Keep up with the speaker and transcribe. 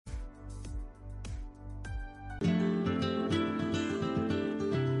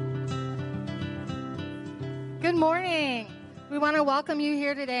morning. We want to welcome you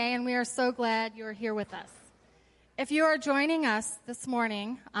here today, and we are so glad you're here with us. If you are joining us this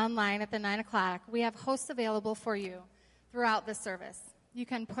morning online at the 9 o'clock, we have hosts available for you throughout the service. You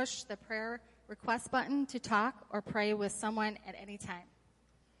can push the prayer request button to talk or pray with someone at any time.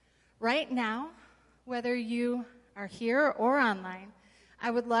 Right now, whether you are here or online, I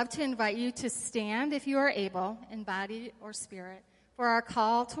would love to invite you to stand if you are able, in body or spirit, for our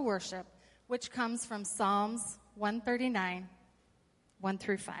call to worship, which comes from Psalms 139, 1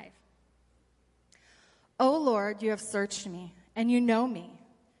 through 5. O Lord, you have searched me, and you know me.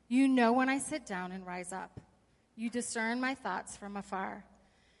 You know when I sit down and rise up. You discern my thoughts from afar.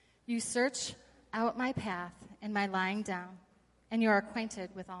 You search out my path and my lying down, and you are acquainted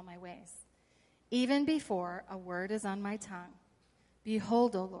with all my ways. Even before a word is on my tongue,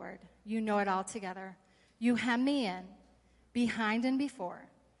 behold, O Lord, you know it altogether. You hem me in, behind and before,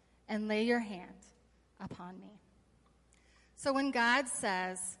 and lay your hand upon me. So when God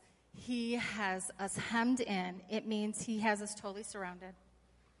says he has us hemmed in, it means he has us totally surrounded.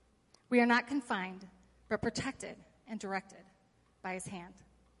 We are not confined, but protected and directed by his hand.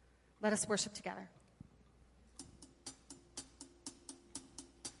 Let us worship together.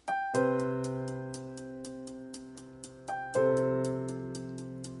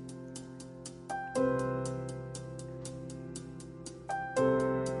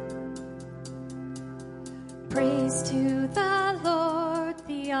 Praise to the Lord,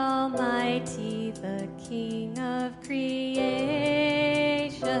 the Almighty, the King of creation.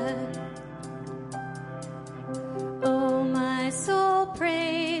 O my soul,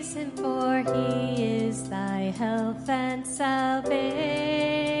 praise him, for he is thy health and salvation.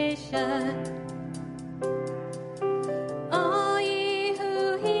 All ye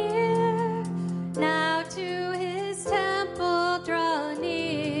who hear, now to his temple draw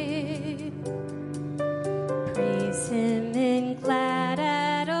near. Praise him in glad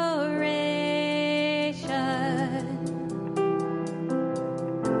adoration.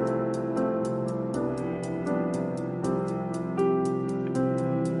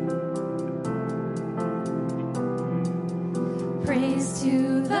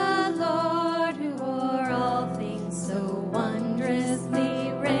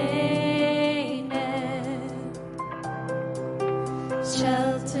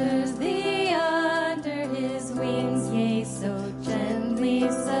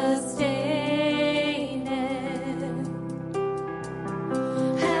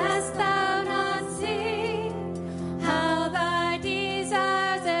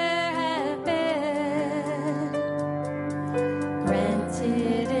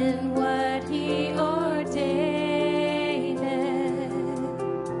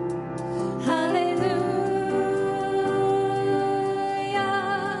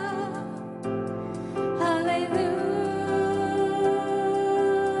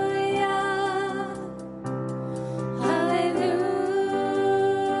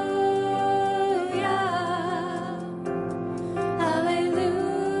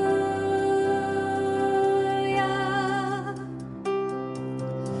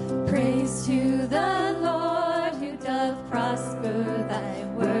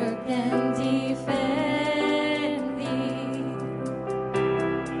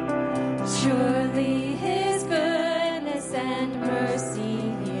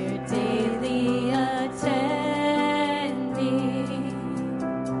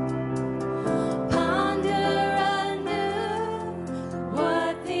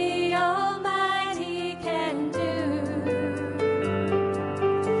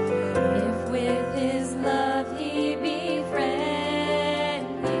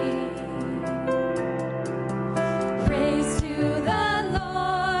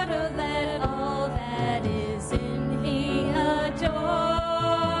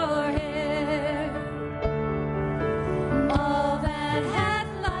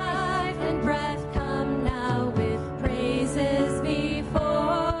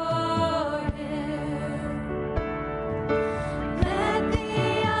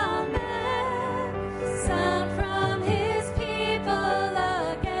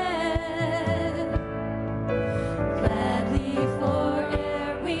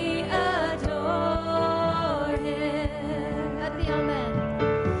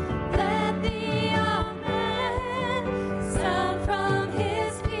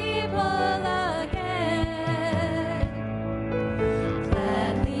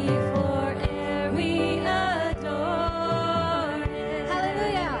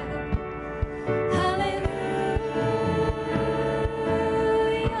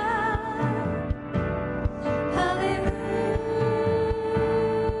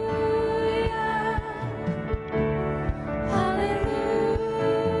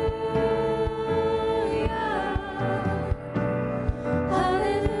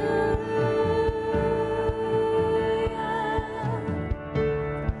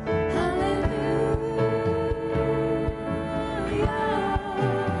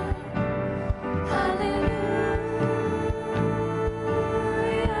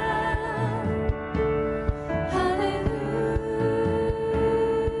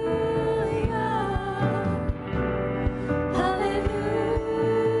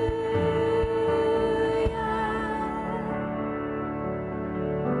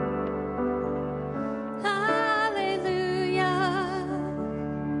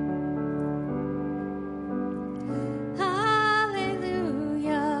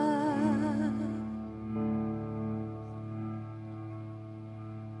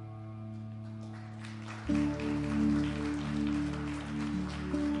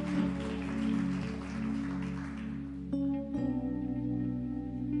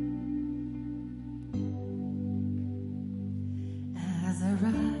 as I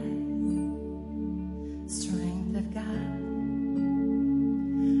rise, strength of God,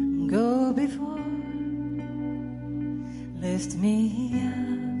 go before, lift me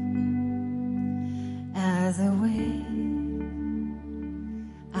up as I wait,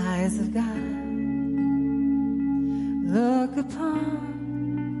 eyes of God, look upon,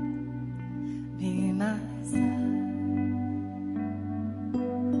 be my side.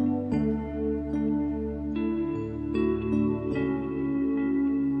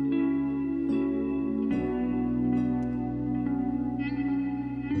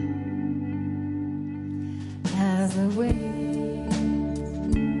 As I wait,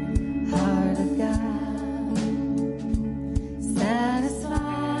 heart of God,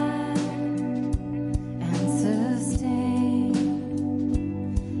 satisfy and sustain.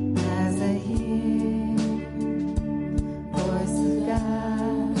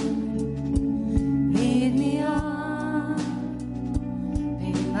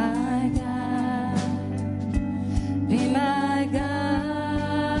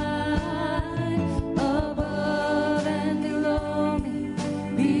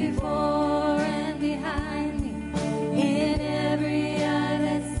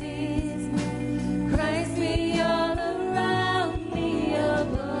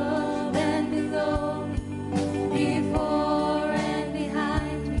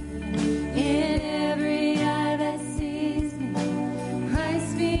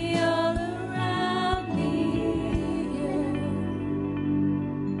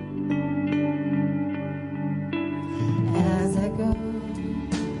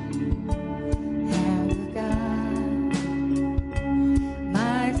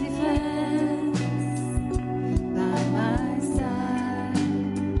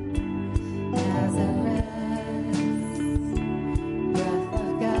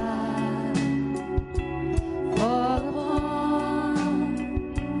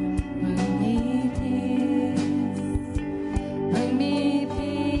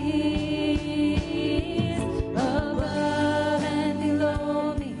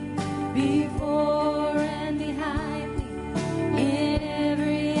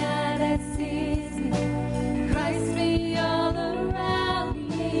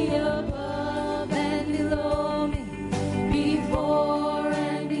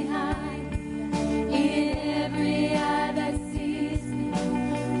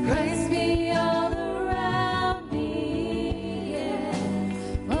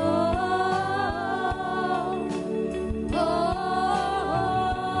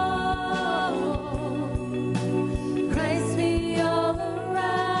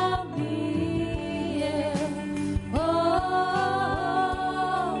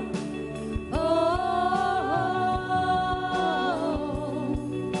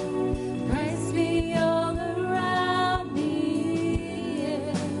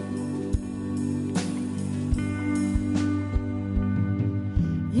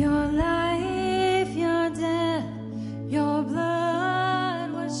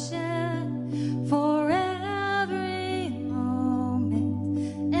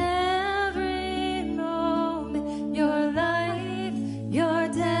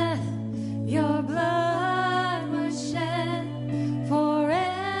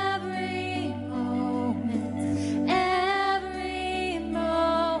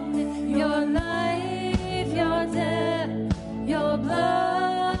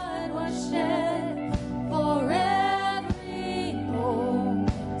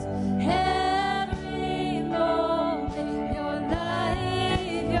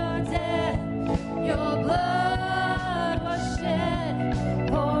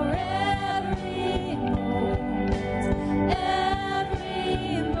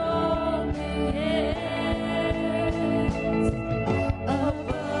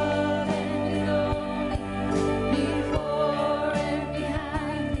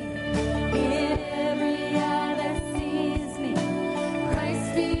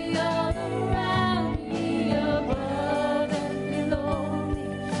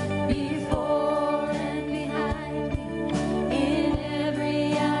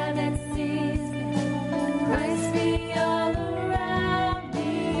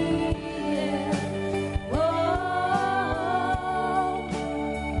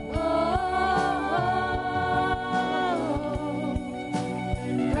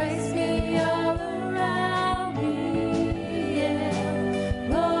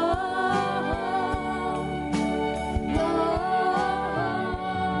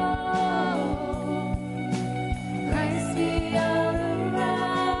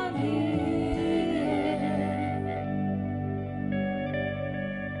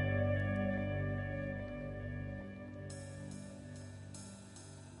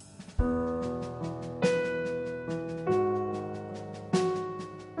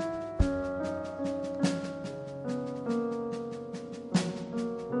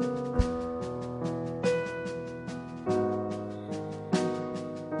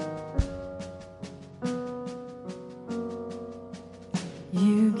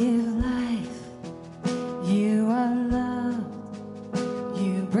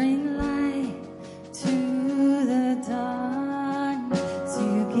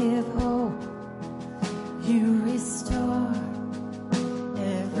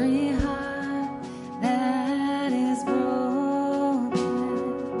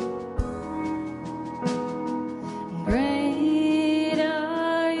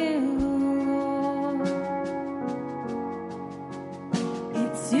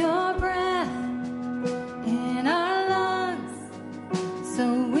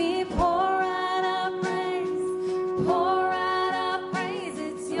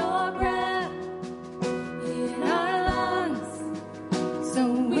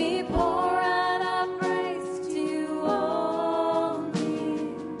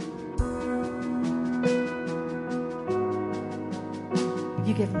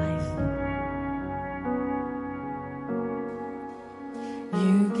 You give life.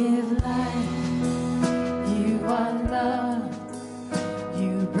 You give life. You are love.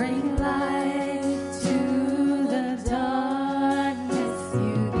 You bring light to the darkness.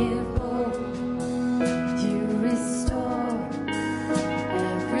 You give hope. You restore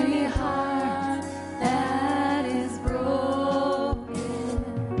every heart that is broken.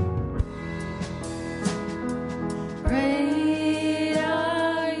 Great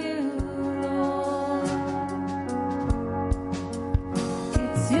are you, Lord.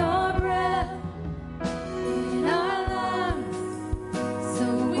 It's your breath in our lungs, so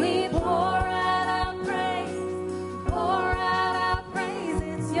we pour out our praise, pour out our praise.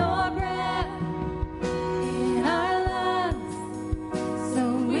 It's your breath in our lungs, so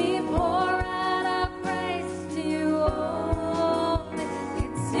we pour out our praise to you only.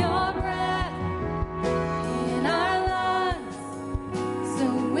 It's your breath in our lungs, so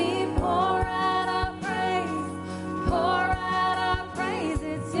we pour out our praise, pour out our praise.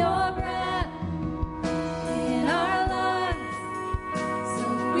 It's your breath in our lungs, so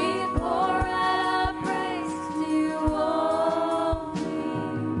we pour out our praise to you only.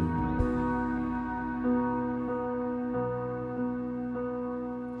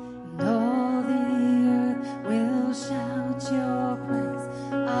 And all the earth will shout your praise.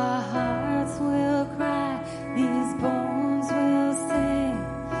 Our hearts will cry. These bones will sing.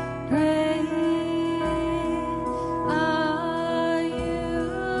 Great are you,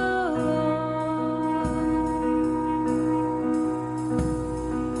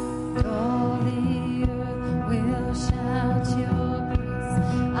 Lord. All the earth will shout your praise.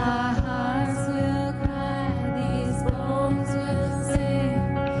 Our hearts will cry. These bones will sing.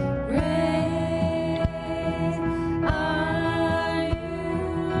 Great are you,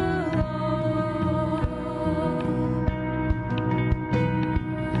 Lord.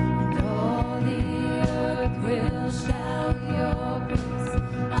 And all the earth will shout your praise.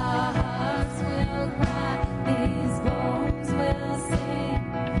 Our hearts will cry. These bones will sing.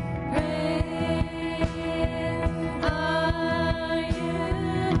 Great are you,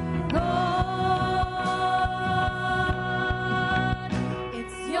 Lord.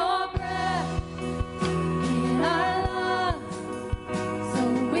 It's your breath in our lungs, so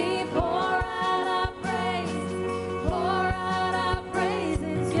we pour out our praise, pour out our praise.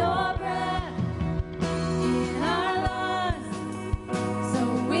 It's your breath in our lungs, so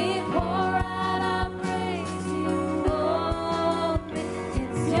we pour out our praise to you only.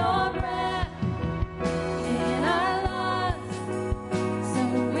 It's your breath in our lungs, so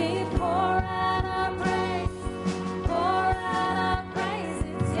we pour out our praise, pour out our praise.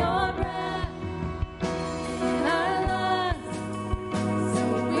 It's your breath in our lungs, so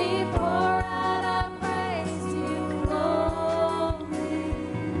we pour out our praise to you only.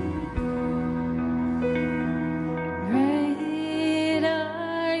 Great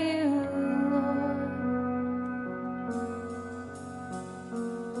are you, Lord.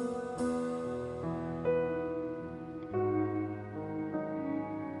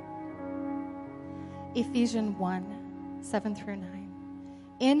 Ephesians 1:7-9.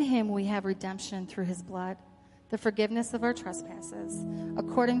 In him we have redemption through his blood, the forgiveness of our trespasses,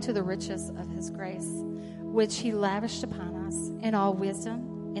 according to the riches of his grace, which he lavished upon us in all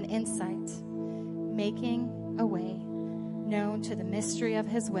wisdom and insight, making a way known to the mystery of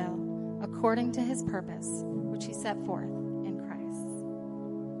his will, according to his purpose, which he set forth in Christ.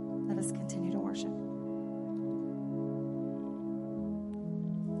 Let us continue to worship.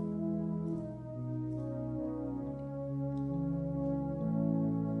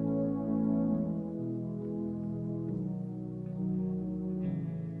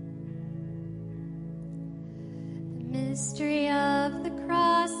 Mystery of the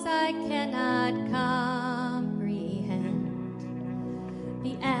cross I cannot comprehend.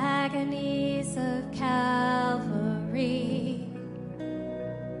 The agonies of Calvary.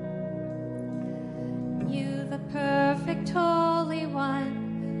 You, the perfect Holy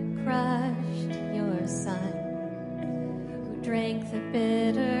One, crushed your Son, who drank the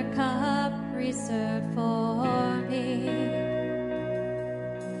bitter cup reserved for me.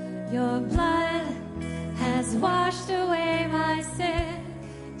 Your blood has washed away my sin.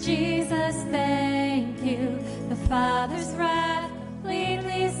 Jesus, thank you. The Father's wrath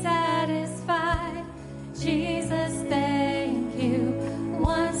completely satisfied. Jesus, thank you.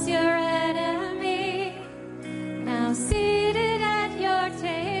 Once your enemy, now seated at your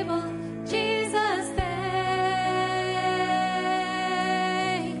table. Jesus, thank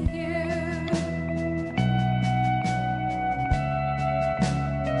you.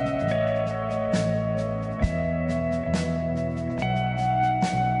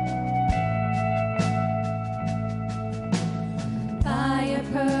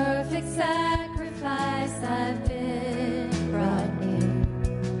 sacrifice I've been brought near.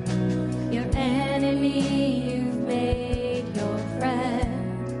 Your enemy you've made your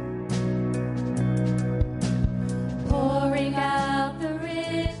friend. Pouring out the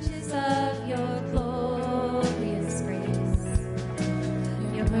riches of your glorious grace.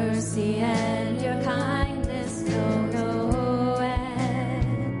 Your mercy and your kindness know no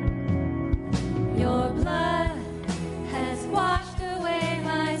end. Your blood has washed away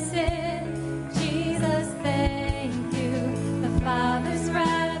my sin. Jesus, thank you. The Father's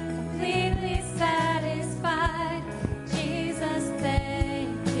wrath completely satisfied. Jesus,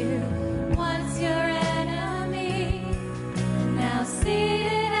 thank you. Once your enemy, now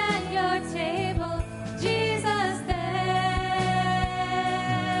seated at your table. Jesus, thank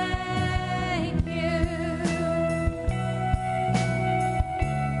you.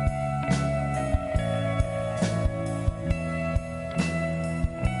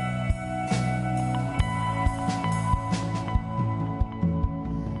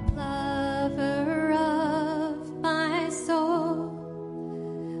 Lover of my soul,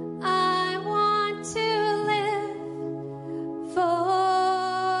 I want to live for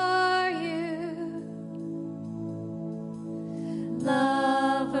you.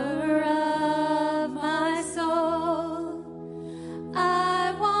 Lover of my soul,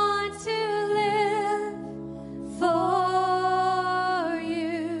 I want to live for you.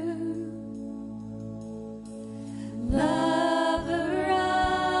 Lover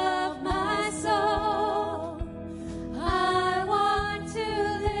of my soul, I want to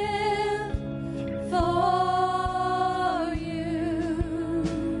live for you.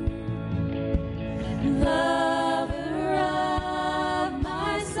 Lover of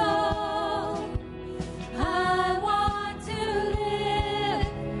my soul, I want to live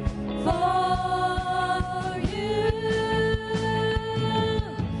for you.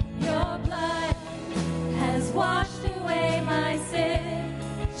 Your blood has washed away my sin.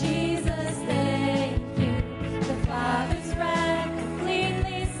 Jesus, thank you. The Father's wrath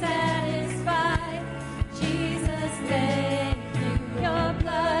completely satisfied. Jesus, thank you. Your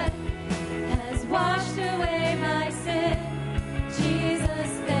blood has washed away my sin. Jesus,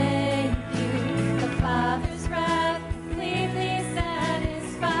 thank you. The Father's wrath completely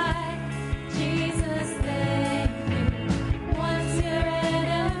satisfied. Jesus, thank you. Once your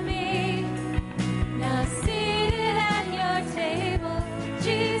enemy, now seated at your table.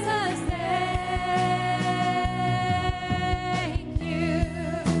 Jesus, thank you.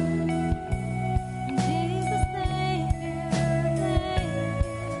 Jesus, thank you.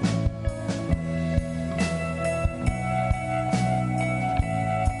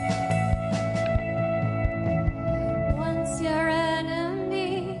 Once your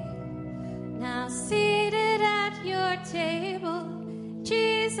enemy, now seated at your table.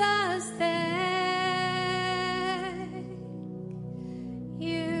 Jesus, thank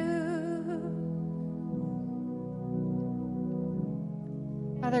you.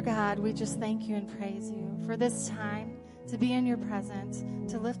 Father God, we just thank you and praise you for this time to be in your presence,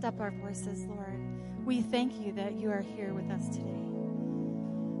 to lift up our voices, Lord. We thank you that you are here with us today.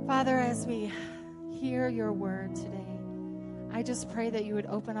 Father, as we hear your word today, I just pray that you would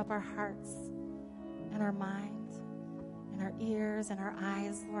open up our hearts and our minds and our ears and our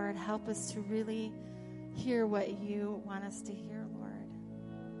eyes, Lord. Help us to really hear what you want us to hear, Lord.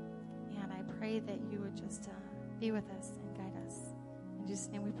 And I pray that you would just be with us and guide us. In Jesus'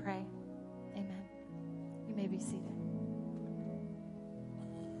 name we pray. Amen. You may be seated.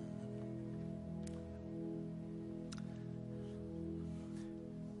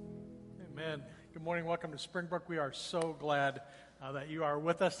 Amen. Good morning. Welcome to Springbrook. We are so glad that you are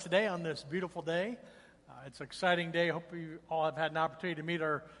with us today on this beautiful day. It's an exciting day. Hope you all have had an opportunity to meet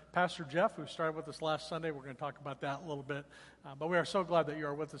our Pastor Jeff, who started with us last Sunday. We're going to talk about that a little bit. But we are so glad that you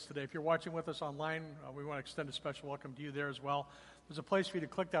are with us today. If you're watching with us online, we want to extend a special welcome to you there as well. There's a place for you to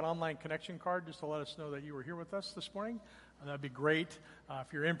click that online connection card just to let us know that you were here with us this morning. That'd be great.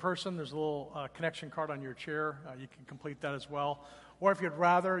 If you're in person, there's a little connection card on your chair. You can complete that as well. Or if you'd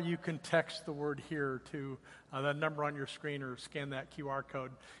rather, you can text the word HERE to that number on your screen or scan that QR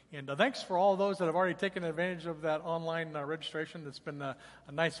code. And thanks for all those that have already taken advantage of that online registration. It's been a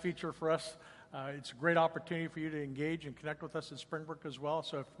nice feature for us. It's a great opportunity for you to engage and connect with us at Springbrook as well.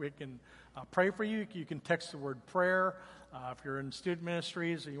 So if we can pray for you, you can text the word prayer. If you're in student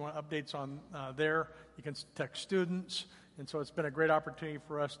ministries and you want updates on there, you can text students. And so it's been a great opportunity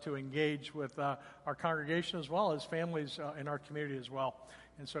for us to engage with our congregation as well as families in our community as well.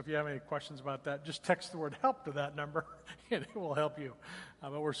 And so if you have any questions about that, just text the word HELP to that number, and it will help you.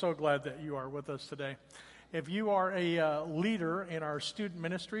 But we're so glad that you are with us today. If you are a leader in our student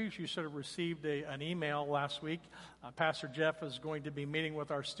ministries, you should have received an email last week. Pastor Jeff is going to be meeting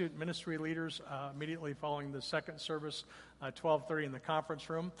with our student ministry leaders immediately following the second service, 12:30 in the conference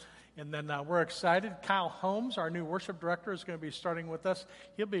room. And then we're excited. Kyle Holmes, our new worship director, is going to be starting with us.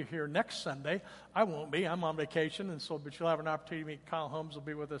 He'll be here next Sunday. I won't be. I'm on vacation, but you'll have an opportunity to meet Kyle Holmes. Will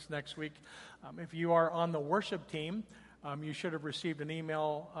be with us next week. If you are on the worship team, you should have received an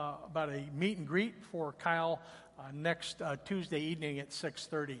email about a meet and greet for Kyle next Tuesday evening at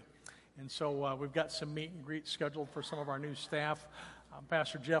 6:30. And so we've got some meet and greets scheduled for some of our new staff.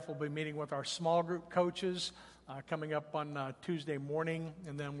 Pastor Jeff will be meeting with our small group coaches coming up on Tuesday morning,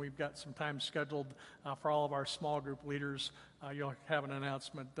 and then we've got some time scheduled for all of our small group leaders. You'll have an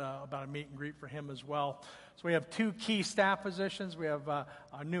announcement about a meet and greet for him as well. So we have 2 key staff positions. We have a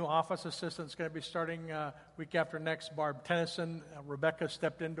new office assistant that's going to be starting week after next, Barb Tennyson. Rebecca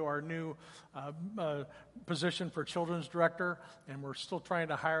stepped into our new position for children's director, and we're still trying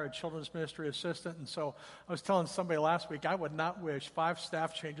to hire a children's ministry assistant. And so I was telling somebody last week, I would not wish 5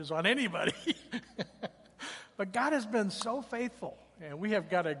 staff changes on anybody. But God has been so faithful, and we have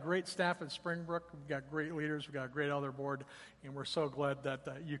got a great staff at Springbrook. We've got great leaders. We've got a great elder board, and we're so glad that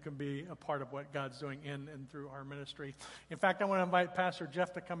you can be a part of what God's doing in and through our ministry. In fact, I want to invite Pastor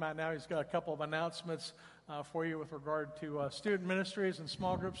Jeff to come out now. He's got a couple of announcements for you with regard to student ministries and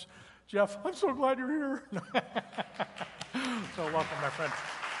small groups. Jeff, I'm so glad you're here. So welcome, my friend.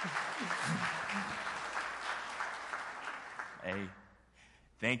 Hey.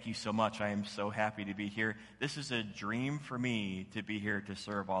 Thank you so much. I am so happy to be here. This is a dream for me to be here to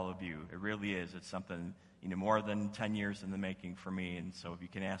serve all of you. It really is. It's something, more than 10 years in the making for me, and so if you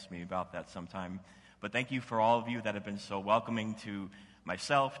can ask me about that sometime. But thank you for all of you that have been so welcoming to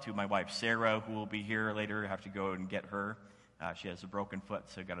myself, to my wife Sarah, who will be here later. I have to go and get her. She has a broken foot,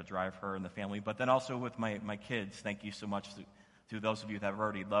 so I've got to drive her and the family. But then also with my kids, thank you so much to those of you that have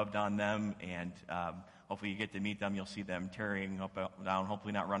already loved on them, and hopefully you get to meet them. You'll see them tearing up and down,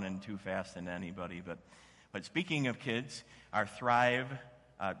 hopefully not running too fast into anybody. But speaking of kids, our Thrive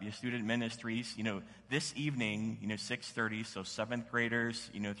student ministries, this evening, 6:30, so 7th graders,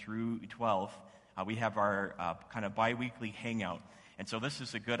 through 12th, we have our kind of biweekly hangout. And so this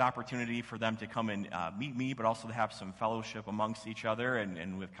is a good opportunity for them to come and meet me, but also to have some fellowship amongst each other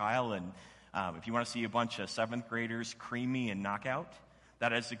and with Kyle. And if you want to see a bunch of 7th graders creamy and knockout,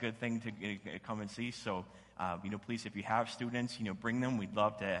 that is a good thing to come and see. So, please, if you have students, bring them. We'd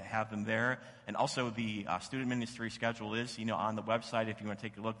love to have them there. And also the student ministry schedule is, on the website. If you want to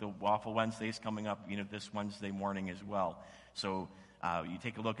take a look, the Waffle Wednesday is coming up, this Wednesday morning as well. So you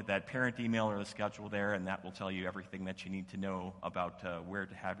take a look at that parent email or the schedule there, and that will tell you everything that you need to know about where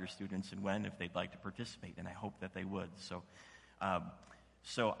to have your students and when, if they'd like to participate. And I hope that they would. So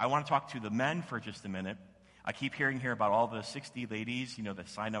I want to talk to the men for just a minute. I keep hearing here about all the 60 ladies, that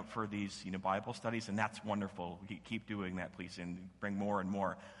sign up for these, Bible studies, and that's wonderful. Keep doing that, please, and bring more and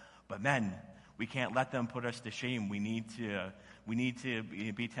more. But men, we can't let them put us to shame. We need to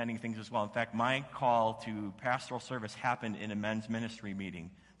be attending things as well. In fact, my call to pastoral service happened in a men's ministry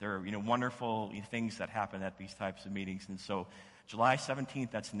meeting. There are, wonderful things that happen at these types of meetings. And so July 17th,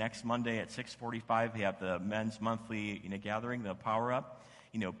 that's next Monday at 6:45, we have the men's monthly, gathering, the Power Up.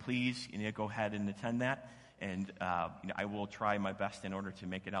 Please, go ahead and attend that. And, I will try my best in order to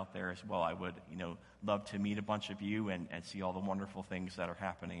make it out there as well. I would, love to meet a bunch of you and see all the wonderful things that are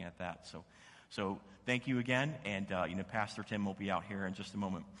happening at that. So thank you again. And, Pastor Tim will be out here in just a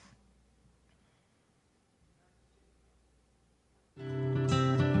moment.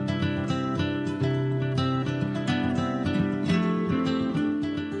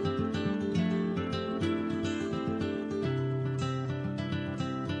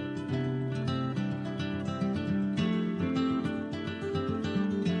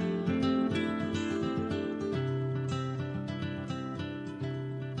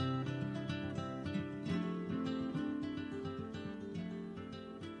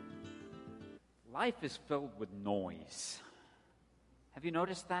 Life is filled with noise. Have you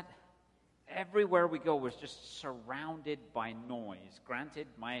noticed that? Everywhere we go, we're just surrounded by noise. Granted,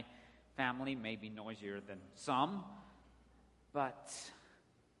 my family may be noisier than some, but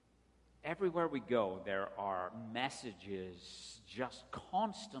everywhere we go, there are messages just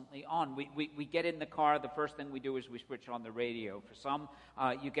constantly on. We get in the car, the first thing we do is we switch on the radio. For some,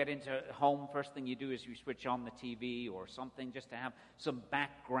 you get into home, first thing you do is you switch on the TV or something just to have some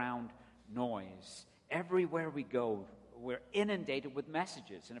background noise. Everywhere we go, we're inundated with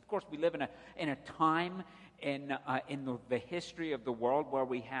messages. And of course, we live in a time in the history of the world where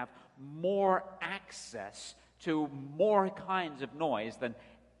we have more access to more kinds of noise than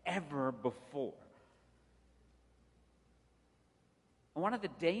ever before. And one of the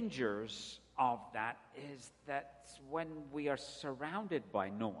dangers of that is that when we are surrounded by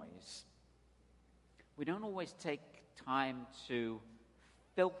noise, we don't always take time to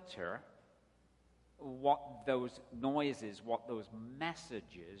filter what those noises, what those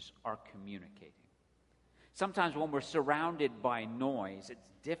messages are communicating. Sometimes when we're surrounded by noise, it's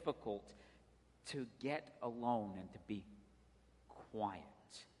difficult to get alone and to be quiet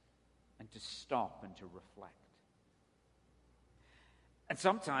and to stop and to reflect. And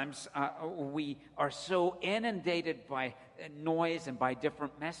sometimes we are so inundated by noise and by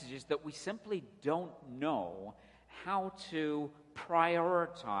different messages that we simply don't know how to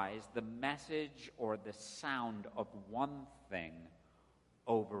prioritize the message or the sound of one thing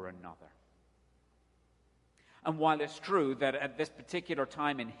over another. And while it's true that at this particular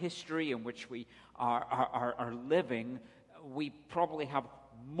time in history in which we are living, we probably have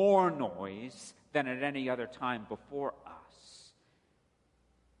more noise than at any other time before us,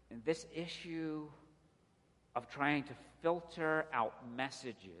 and this issue of trying to filter out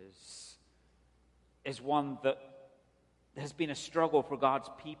messages is one that has been a struggle for God's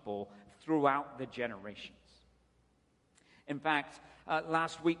people throughout the generations. In fact,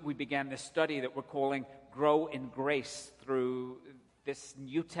 last week we began this study that we're calling Grow in Grace through this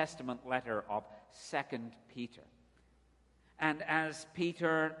New Testament letter of 2 Peter. And as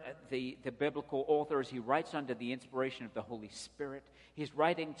Peter, the biblical author, as he writes under the inspiration of the Holy Spirit, he's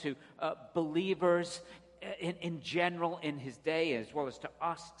writing to believers in general in his day, as well as to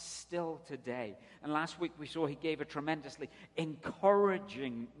us still today. And last week we saw he gave a tremendously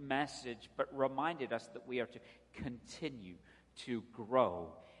encouraging message, but reminded us that we are to continue to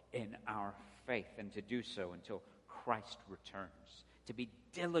grow in our faith and to do so until Christ returns, to be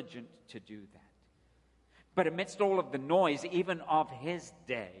diligent to do that. But amidst all of the noise, even of his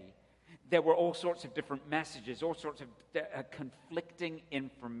day, there were all sorts of different messages, all sorts of conflicting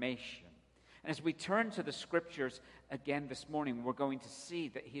information. And as we turn to the scriptures again this morning, we're going to see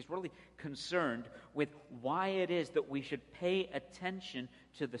that he's really concerned with why it is that we should pay attention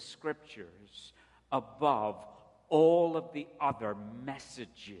to the scriptures above all of the other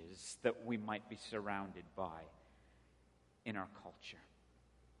messages that we might be surrounded by in our culture.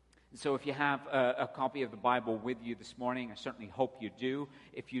 And so if you have a copy of the Bible with you this morning, I certainly hope you do.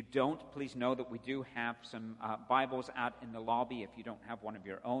 If you don't, please know that we do have some Bibles out in the lobby. If you don't have one of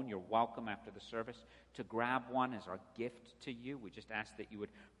your own, you're welcome after the service to grab one as our gift to you. We just ask that you would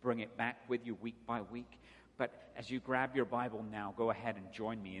bring it back with you week by week. But as you grab your Bible now, go ahead and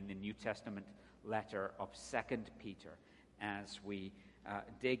join me in the New Testament letter of 2 Peter as we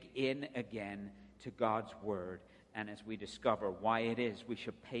dig in again to God's Word and as we discover why it is we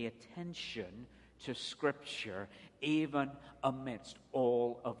should pay attention to Scripture even amidst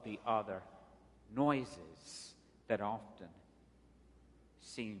all of the other noises that often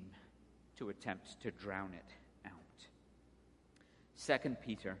seem to attempt to drown it out. 2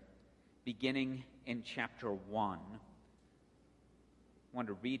 Peter, beginning in chapter 1, I want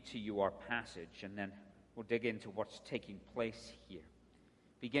to read to you our passage, and then we'll dig into what's taking place here.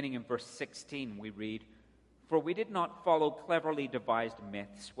 Beginning in verse 16, we read, "For we did not follow cleverly devised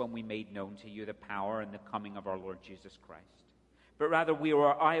myths when we made known to you the power and the coming of our Lord Jesus Christ, but rather we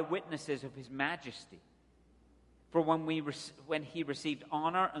were eyewitnesses of his majesty. For when he received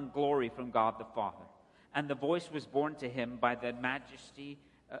honor and glory from God the Father, and the voice was borne to him by the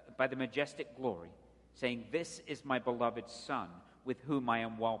majestic glory, saying, 'This is my beloved Son, with whom I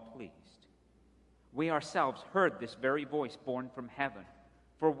am well pleased.' We ourselves heard this very voice borne from heaven,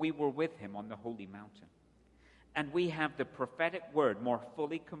 for we were with him on the holy mountain. And we have the prophetic word more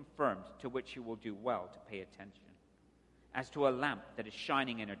fully confirmed, to which you will do well to pay attention, as to a lamp that is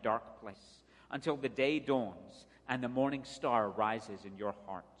shining in a dark place, until the day dawns and the morning star rises in your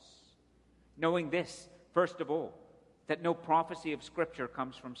hearts. Knowing this, first of all, that no prophecy of Scripture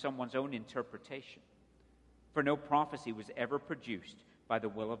comes from someone's own interpretation. For no prophecy was ever produced by the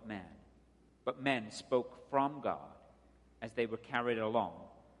will of man, but men spoke from God as they were carried along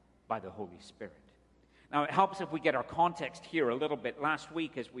by the Holy Spirit." Now, it helps if we get our context here a little bit. Last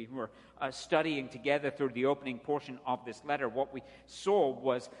week, as we were studying together through the opening portion of this letter, what we saw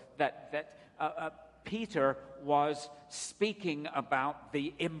was that Peter was speaking about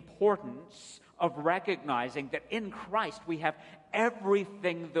the importance of recognizing that in Christ we have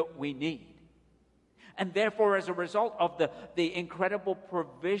everything that we need. And therefore, as a result of the incredible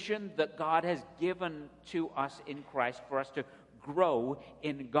provision that God has given to us in Christ for us to grow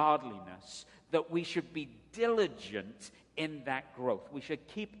in godliness, that we should be diligent in that growth. We should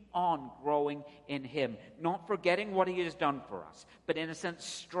keep on growing in him, not forgetting what he has done for us, but in a sense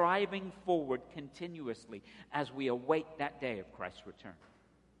striving forward continuously as we await that day of Christ's return.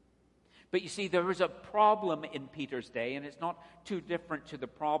 But you see, there is a problem in Peter's day, and it's not too different to the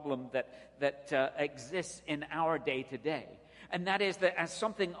problem that exists in our day today. And that is that as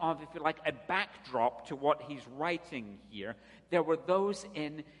something of, if you like, a backdrop to what he's writing here, there were those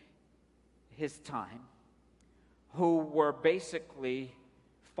in his time who were basically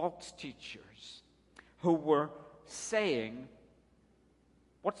false teachers, who were saying,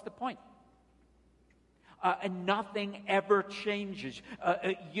 what's the point? And nothing ever changes.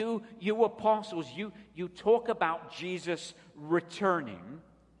 You apostles, you talk about Jesus returning,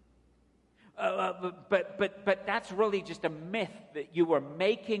 but that's really just a myth that you are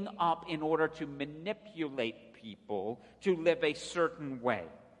making up in order to manipulate people to live a certain way.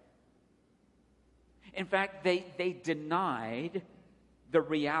 In fact, they denied the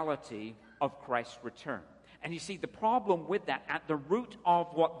reality of Christ's return. And you see, the problem with that, at the root of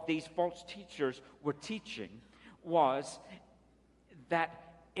what these false teachers were teaching, was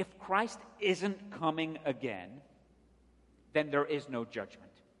that if Christ isn't coming again, then there is no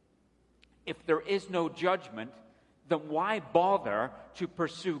judgment. If there is no judgment, then why bother to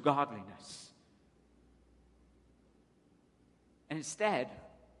pursue godliness? And instead,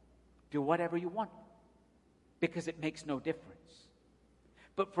 do whatever you want, because it makes no difference.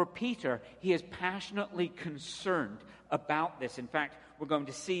 But for Peter, he is passionately concerned about this. In fact, we're going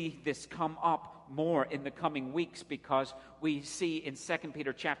to see this come up more in the coming weeks, because we see in 2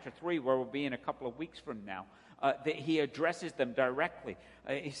 Peter chapter 3, where we'll be in a couple of weeks from now, that he addresses them directly.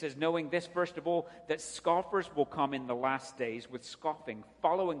 He says, knowing this, first of all, that scoffers will come in the last days with scoffing,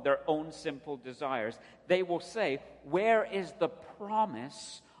 following their own sinful desires. They will say, where is the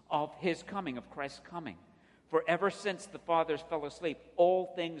promise of his coming, of Christ's coming? For ever since the fathers fell asleep,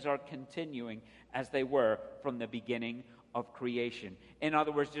 all things are continuing as they were from the beginning of creation. In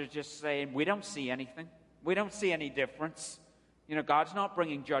other words, they're just saying, we don't see anything. We don't see any difference. You know, God's not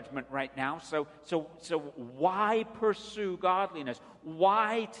bringing judgment right now, so why pursue godliness?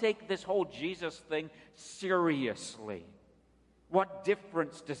 Why take this whole Jesus thing seriously? What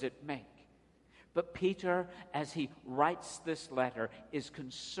difference does it make? But Peter, as he writes this letter, is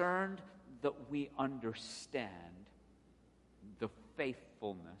concerned that we understand the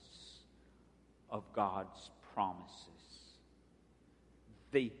faithfulness of God's promises,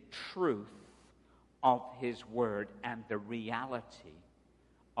 the truth of his word, and the reality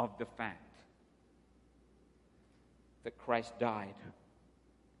of the fact that Christ died,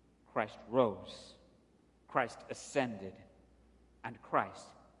 Christ rose, Christ ascended, and Christ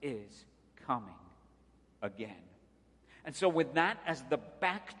is coming again. And so with that as the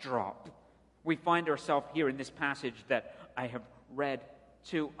backdrop, we find ourselves here in this passage that I have read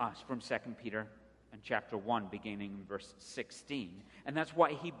to us from 2 Peter and chapter 1, beginning in verse 16. And that's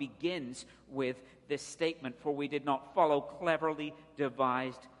why he begins with this statement, for we did not follow cleverly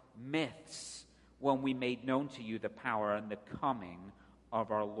devised myths when we made known to you the power and the coming of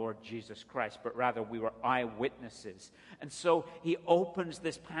our Lord Jesus Christ, but rather we were eyewitnesses. And so he opens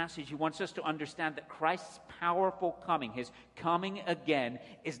this passage. He wants us to understand that Christ's powerful coming, his coming again,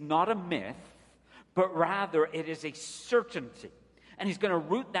 is not a myth, but rather it is a certainty. And he's going to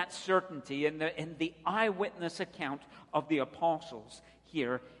root that certainty in the eyewitness account of the apostles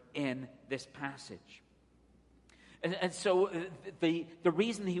here in this passage. And so the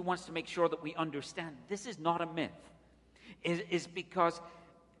reason he wants to make sure that we understand this is not a myth is because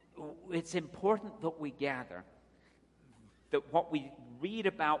it's important that we gather that what we read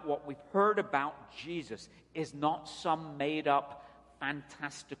about, what we've heard about Jesus, is not some made-up,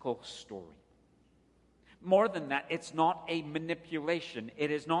 fantastical story. More than that, it's not a manipulation.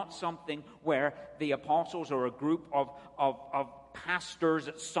 It is not something where the apostles or a group of pastors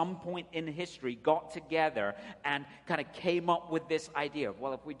at some point in history got together and kind of came up with this idea of,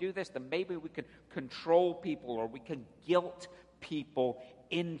 well, if we do this, then maybe we can control people, or we can guilt people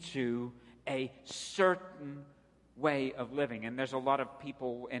into a certain way of living. And there's a lot of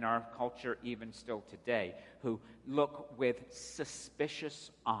people in our culture, even still today, who look with suspicious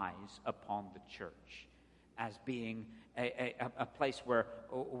eyes upon the church as being a place where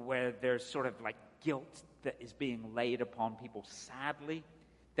there's sort of like guilt that is being laid upon people. Sadly,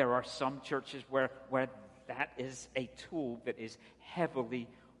 there are some churches where that is a tool that is heavily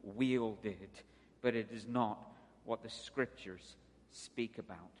wielded, but it is not what the Scriptures speak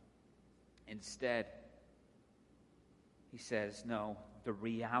about. Instead, he says, no, the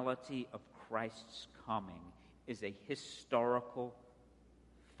reality of Christ's coming is a historical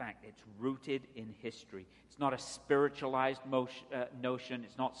fact. It's rooted in history. It's not a spiritualized notion.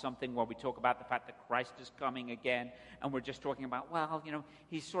 It's not something where we talk about the fact that Christ is coming again, and we're just talking about, well,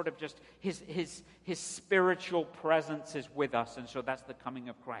 he's sort of just, his spiritual presence is with us, and so that's the coming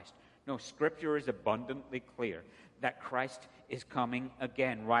of Christ. No, Scripture is abundantly clear that Christ is coming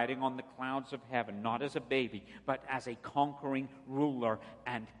again, riding on the clouds of heaven, not as a baby, but as a conquering ruler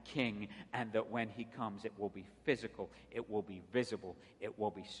and king, and that when he comes, it will be physical, it will be visible, it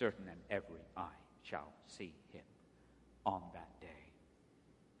will be certain, and every eye shall see him on that day.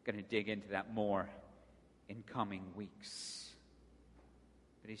 I'm going to dig into that more in coming weeks.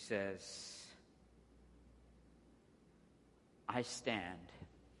 But he says, I stand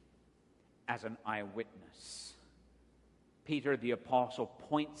as an eyewitness. Peter the apostle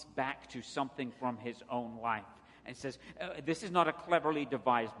points back to something from his own life and says, this is not a cleverly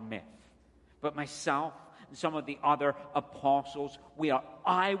devised myth, but myself and some of the other apostles, we are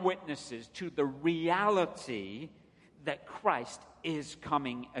eyewitnesses to the reality that Christ is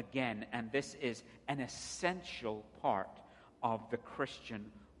coming again. And this is an essential part of the Christian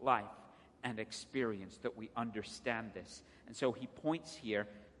life and experience, that we understand this. And so he points here,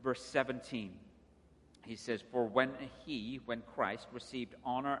 verse 17. He says, for when Christ received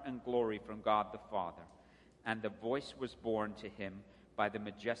honor and glory from God the Father, and the voice was borne to him by the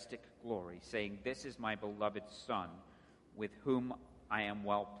majestic glory, saying, this is my beloved Son, with whom I am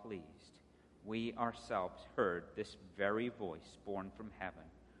well pleased. We ourselves heard this very voice borne from heaven,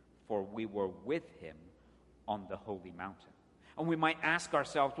 for we were with him on the holy mountain. And we might ask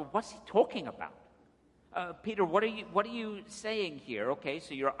ourselves, well, what's he talking about? Peter, what are you saying here? Okay,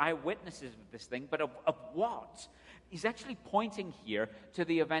 so you're eyewitnesses of this thing, but of what? He's actually pointing here to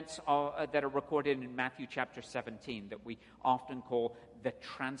the events that are recorded in Matthew chapter 17 that we often call the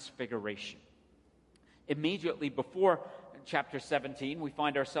Transfiguration. Immediately before chapter 17, we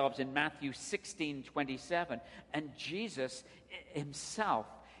find ourselves in Matthew 16:27, and Jesus himself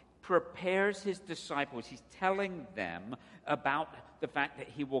prepares his disciples. He's telling them about the fact that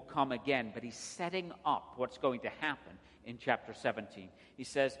he will come again, but he's setting up what's going to happen in chapter 17.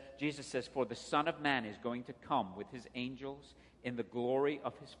 Jesus says, for the Son of Man is going to come with his angels in the glory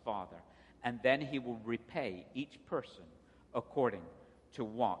of his Father, and then he will repay each person according to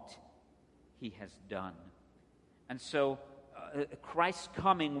what he has done. And so Christ's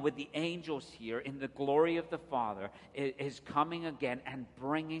coming with the angels here in the glory of the Father is coming again and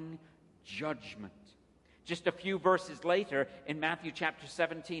bringing judgment. Just a few verses later, in Matthew chapter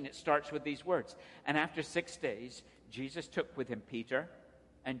 17, it starts with these words. And after 6 days, Jesus took with him Peter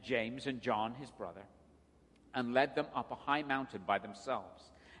and James and John, his brother, and led them up a high mountain by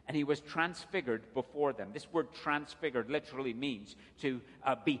themselves. And he was transfigured before them. This word transfigured literally means to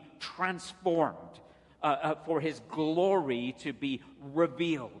be transformed, for his glory to be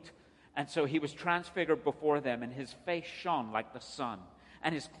revealed. And so he was transfigured before them, and his face shone like the sun,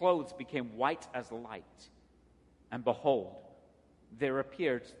 and his clothes became white as light. And behold, there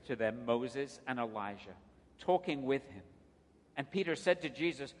appeared to them Moses and Elijah, talking with him. And Peter said to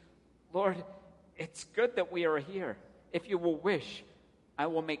Jesus, Lord, it's good that we are here. If you will wish, I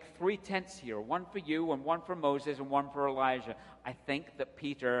will make 3 tents here, one for you and one for Moses and one for Elijah. I think that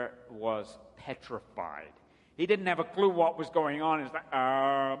Peter was petrified. He didn't have a clue what was going on. He's like,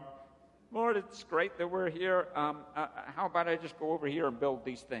 Lord, it's great that we're here. How about I just go over here and build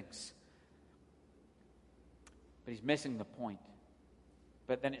these things? But he's missing the point.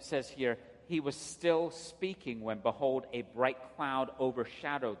 But then it says here, he was still speaking when, behold, a bright cloud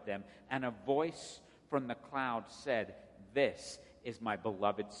overshadowed them, and a voice from the cloud said, this is my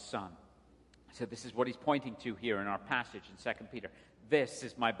beloved Son. So this is what he's pointing to here in our passage in 2 Peter. This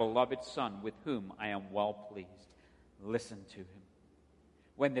is my beloved Son, with whom I am well pleased. Listen to him.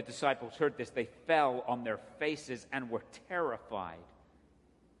 When the disciples heard this, they fell on their faces and were terrified.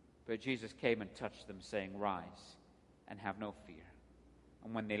 But Jesus came and touched them, saying, rise and have no fear.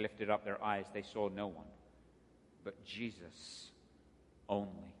 And when they lifted up their eyes, they saw no one but Jesus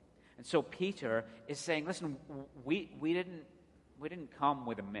only. And so Peter is saying, listen, we didn't come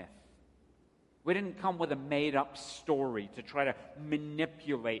with a myth. We didn't come with a made-up story to try to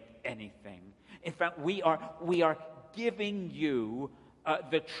manipulate anything. In fact, we are giving you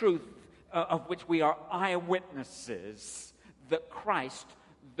the truth of which we are eyewitnesses, that Christ,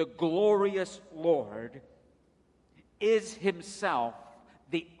 the glorious Lord, is himself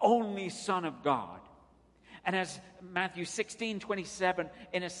the only Son of God. And as Matthew 16:27,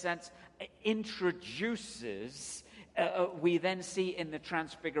 in a sense, introduces we then see in the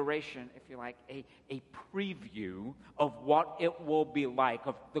Transfiguration, if you like, a preview of what it will be like,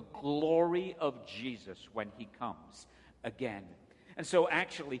 of the glory of Jesus when he comes again. And so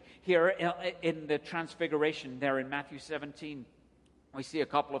actually, here in the Transfiguration, there in Matthew 17, we see a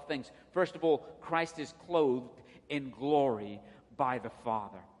couple of things. First of all, Christ is clothed in glory by the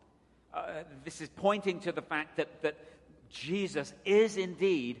Father. This is pointing to the fact that Jesus is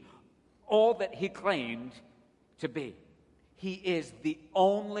indeed all that he claimed to be. He is the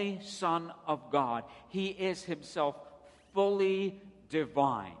only Son of God. He is himself fully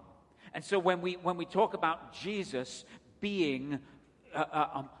divine. And so when we talk about Jesus being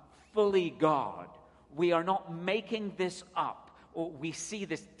fully God, we are not making this up. We see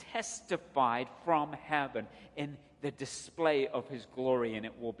this testified from heaven in the display of his glory, and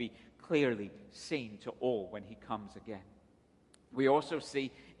it will be clearly seen to all when he comes again. We also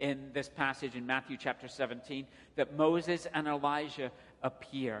see in this passage in Matthew chapter 17 that Moses and Elijah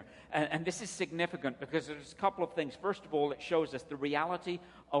appear. And this is significant because there's a couple of things. First of all, it shows us the reality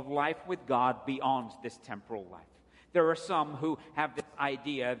of life with God beyond this temporal life. There are some who have this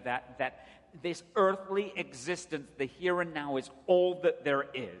idea that this earthly existence, the here and now, is all that there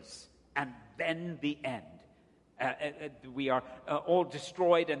is, and then the end. We are all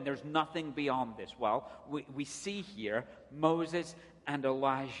destroyed and there's nothing beyond this. Well, we see here Moses and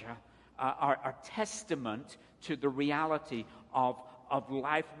Elijah are testament to the reality of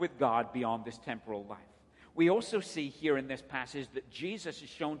life with God beyond this temporal life. We also see here in this passage that Jesus is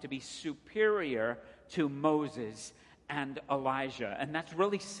shown to be superior to Moses and Elijah. And that's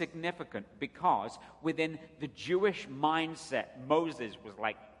really significant because within the Jewish mindset, Moses was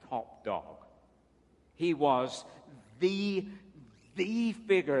like top dog. He was the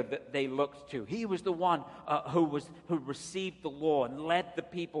figure that they looked to. He was the one who received the law and led the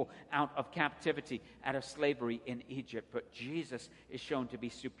people out of captivity, out of slavery in Egypt. But Jesus is shown to be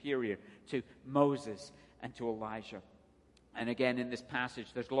superior to Moses and to Elijah. And again, in this passage,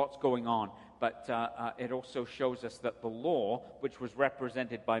 there's lots going on, but it also shows us that the law, which was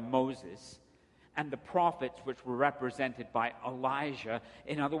represented by Moses, and the prophets, which were represented by Elijah.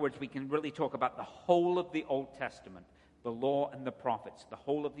 In other words, we can really talk about the whole of the Old Testament. The law and the prophets, the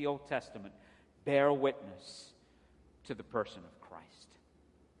whole of the Old Testament, bear witness to the person of Christ.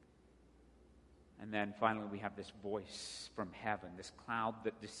 And then finally we have this voice from heaven, this cloud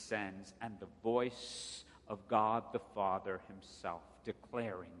that descends, and the voice of God the Father himself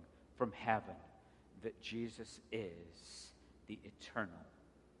declaring from heaven that Jesus is the eternal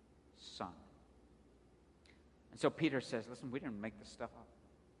Son. And so Peter says, listen, we didn't make this stuff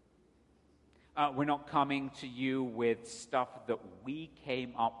up. We're not coming to you with stuff that we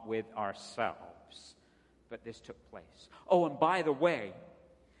came up with ourselves, but this took place. Oh, and by the way,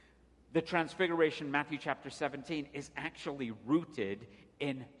 the Transfiguration, Matthew chapter 17, is actually rooted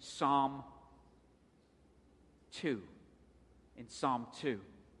in Psalm 2. In Psalm 2.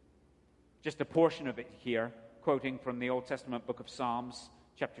 Just a portion of it here, quoting from the Old Testament book of Psalms,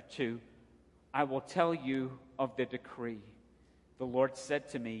 chapter 2. I will tell you of the decree. The Lord said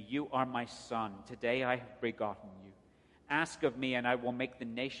to me, you are my son. Today I have begotten you. Ask of me, and I will make the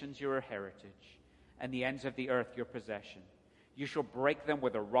nations your heritage, and the ends of the earth your possession. You shall break them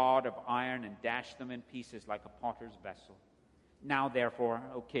with a rod of iron and dash them in pieces like a potter's vessel. Now therefore,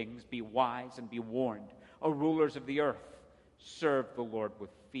 O kings, be wise and be warned. O rulers of the earth, serve the Lord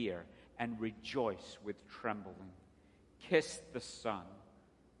with fear and rejoice with trembling. Kiss the Son,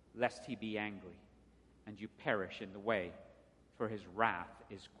 lest he be angry, and you perish in the way, for his wrath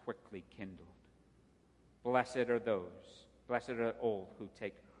is quickly kindled. Blessed are all who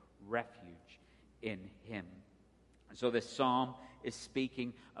take refuge in him. And so this psalm is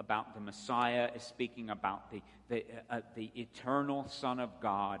speaking about the Messiah, is speaking about the eternal Son of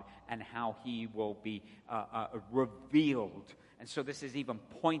God and how he will be revealed. And so this is even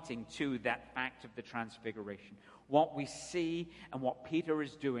pointing to that fact of the Transfiguration. What we see and what Peter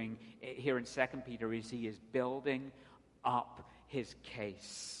is doing here in 2 Peter is he is building up his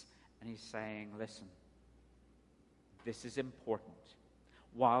case. And he's saying, listen, this is important.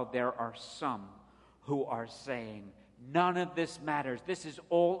 While there are some who are saying, none of this matters, this is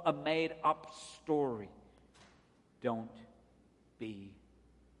all a made-up story, don't be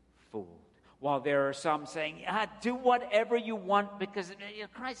fooled. While there are some saying, do whatever you want because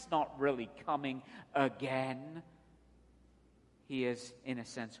Christ's not really coming again, he is, in a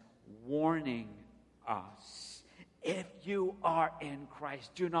sense, warning us. If you are in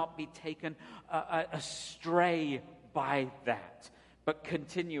Christ, do not be taken astray by that. but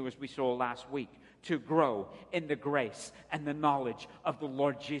continue, as we saw last week, to grow in the grace and the knowledge of the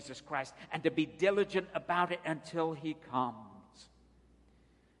Lord Jesus Christ, and to be diligent about it until he comes.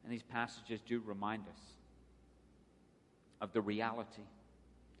 And these passages do remind us of the reality,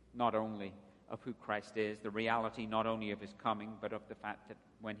 not only of who Christ is, the reality not only of his coming, but of the fact that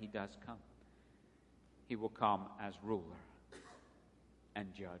when he does come, he will come as ruler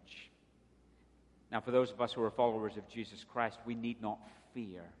and judge. Now, for those of us who are followers of Jesus Christ, we need not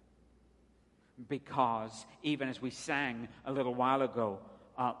fear, because even as we sang a little while ago,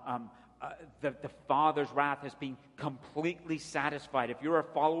 the Father's wrath has been completely satisfied. If you're a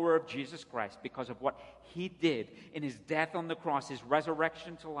follower of Jesus Christ, because of what he did in his death on the cross, his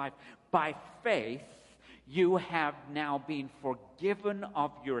resurrection to life, by faith, you have now been forgiven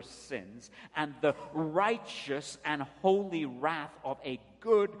of your sins, and the righteous and holy wrath of a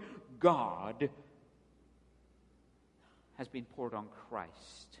good God has been poured on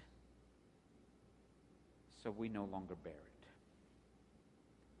Christ. So we no longer bear it.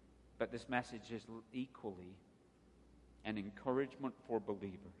 But this message is equally an encouragement for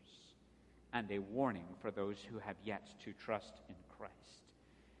believers and a warning for those who have yet to trust in Christ.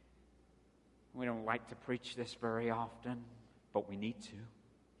 We don't like to preach this very often, but we need to.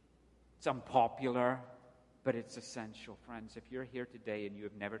 It's unpopular, but it's essential. Friends, if you're here today and you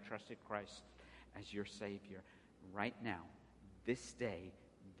have never trusted Christ as your Savior, right now, this day,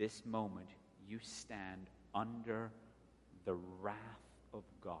 this moment, you stand under the wrath of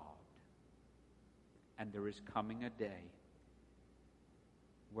God. And there is coming a day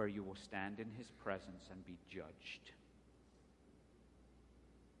where you will stand in his presence and be judged.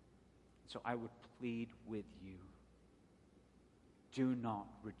 So I would plead with you, do not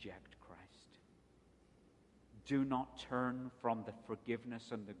reject Christ. Do not turn from the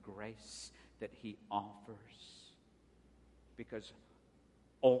forgiveness and the grace that he offers, because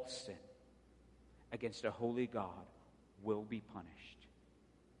all sin against a holy God will be punished.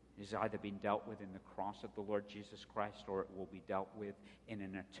 It has either been dealt with in the cross of the Lord Jesus Christ, or it will be dealt with in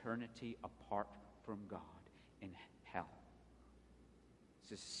an eternity apart from God in hell.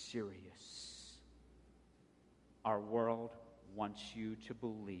 This is serious. Our world wants you to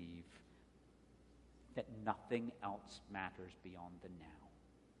believe that nothing else matters beyond the now.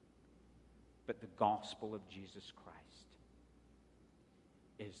 But the gospel of Jesus Christ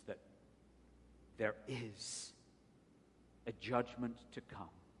is that there is a judgment to come.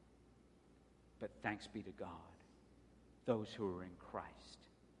 But thanks be to God, those who are in Christ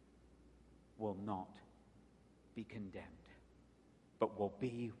will not be condemned, but will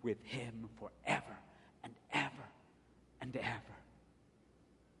be with him forever and ever and ever.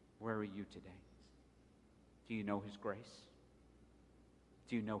 Where are you today? Do you know his grace?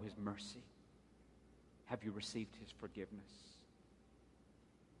 Do you know his mercy? Have you received his forgiveness?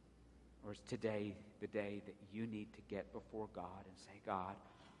 Or is today the day that you need to get before God and say, God,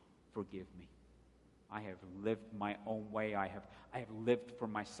 forgive me. I have lived my own way. I have lived for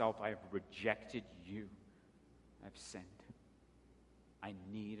myself. I have rejected you. I've sinned. I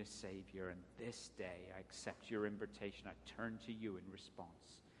need a Savior, and this day I accept your invitation. I turn to you in response.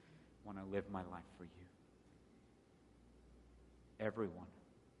 I want to live my life for you. Everyone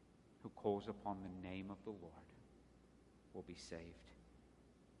who calls upon the name of the Lord will be saved.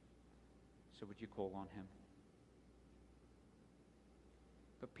 So would you call on him?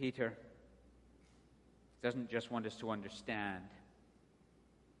 But Peter doesn't just want us to understand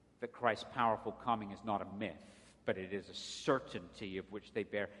that Christ's powerful coming is not a myth, but it is a certainty of which they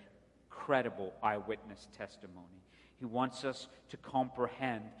bear credible eyewitness testimony. He wants us to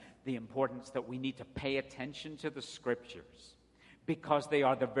comprehend the importance that we need to pay attention to the Scriptures, because they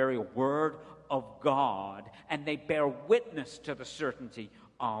are the very Word of God, and they bear witness to the certainty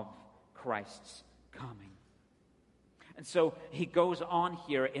of Christ's coming. And so he goes on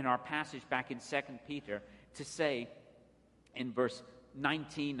here in our passage back in 2 Peter to say in verse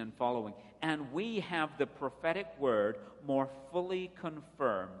 19 and following, and we have the prophetic word more fully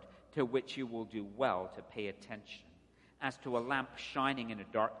confirmed, to which you will do well to pay attention, as to a lamp shining in a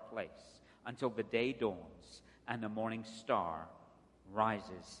dark place, until the day dawns and the morning star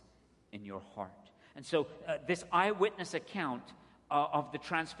rises in your heart. And so this eyewitness account of the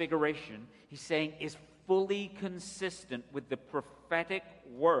transfiguration, he's saying, is fully consistent with the prophetic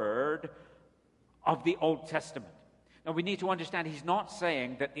word of the Old Testament. Now, we need to understand he's not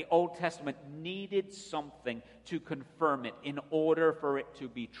saying that the Old Testament needed something to confirm it in order for it to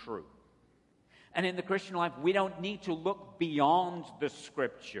be true. And in the Christian life, we don't need to look beyond the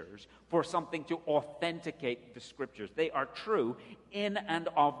Scriptures for something to authenticate the Scriptures. They are true in and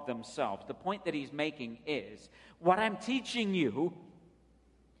of themselves. The point that he's making is, what I'm teaching you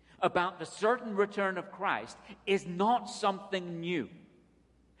about the certain return of Christ is not something new.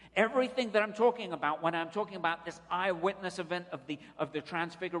 Everything that I'm talking about when I'm talking about this eyewitness event of the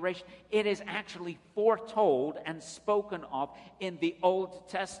Transfiguration, it is actually foretold and spoken of in the Old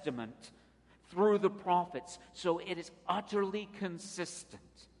Testament through the prophets. So it is utterly consistent.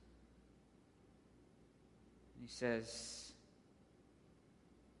 He says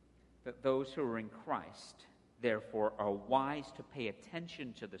that those who are in Christ, therefore, are wise to pay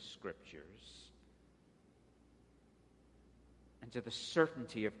attention to the Scriptures and to the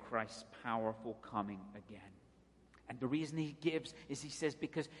certainty of Christ's powerful coming again. And the reason he gives is he says,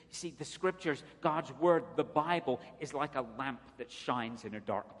 because, you see, the Scriptures, God's Word, the Bible, is like a lamp that shines in a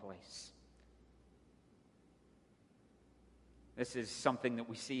dark place. This is something that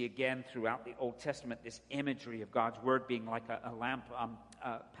we see again throughout the Old Testament, this imagery of God's Word being like a lamp.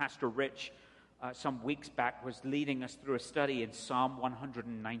 Pastor Rich, some weeks back, was leading us through a study in Psalm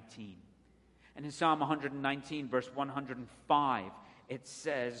 119. And in Psalm 119, verse 105, it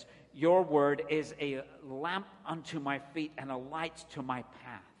says, "Your word is a lamp unto my feet and a light to my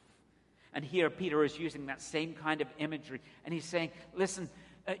path." And here Peter is using that same kind of imagery. And he's saying, listen,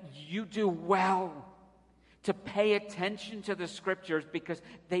 you do well to pay attention to the Scriptures because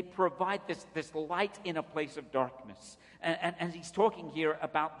they provide this light in a place of darkness. And he's talking here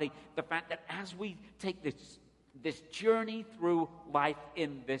about the fact that as we take this journey through life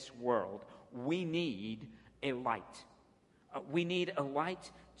in this world, we need a light. We need a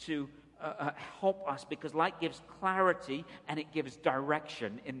light to help us, because light gives clarity and it gives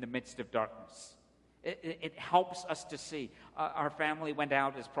direction in the midst of darkness. It helps us to see. Our family went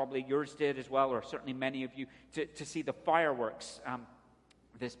out, as probably yours did as well, or certainly many of you, to see the fireworks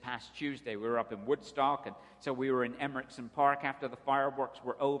this past Tuesday. We were up in Woodstock, and so we were in Emerickson Park after the fireworks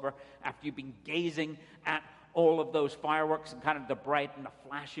were over. After you've been gazing at all of those fireworks and kind of the bright and the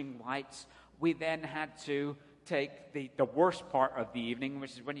flashing lights, we then had to take the worst part of the evening,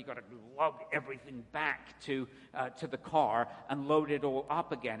 which is when you got to lug everything back to the car and load it all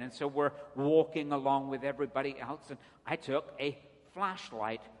up again. And so we're walking along with everybody else, and I took a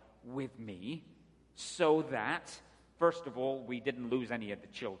flashlight with me so that, first of all, we didn't lose any of the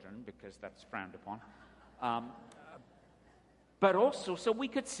children, because that's frowned upon. But also so we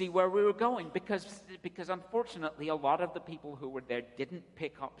could see where we were going, because unfortunately a lot of the people who were there didn't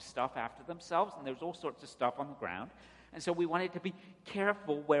pick up stuff after themselves, and there's all sorts of stuff on the ground. And so we wanted to be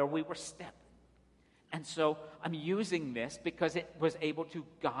careful where we were stepping. And so I'm using this because it was able to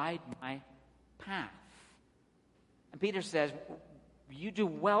guide my path. And Peter says, you do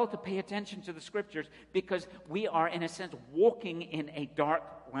well to pay attention to the Scriptures, because we are, in a sense, walking in a dark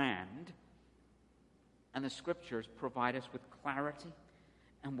land. And the Scriptures provide us with clarity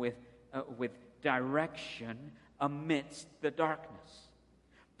and with direction amidst the darkness.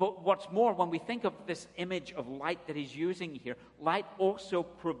 But what's more, when we think of this image of light that he's using here, light also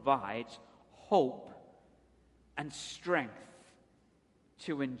provides hope and strength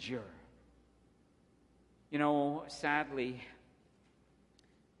to endure. You know, sadly,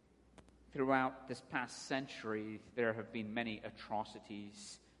 throughout this past century, there have been many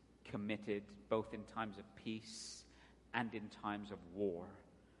atrocities committed, both in times of peace and in times of war.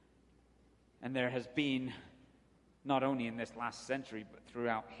 And there has been, not only in this last century, but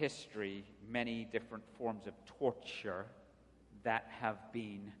throughout history, many different forms of torture that have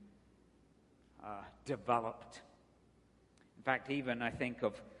been developed. In fact, even I think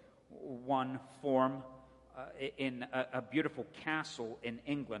of one form in a beautiful castle in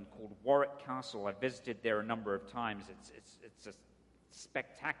England called Warwick Castle. I visited there a number of times. It's a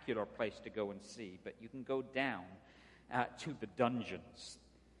spectacular place to go and see, but you can go down to the dungeons.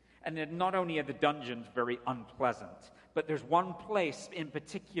 And then not only are the dungeons very unpleasant, but there's one place in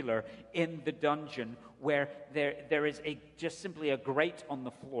particular in the dungeon where there is just simply a grate on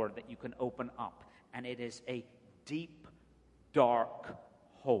the floor that you can open up, and it is a deep, dark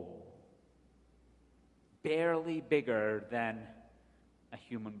hole, barely bigger than a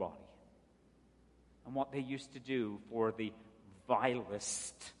human body. And what they used to do for the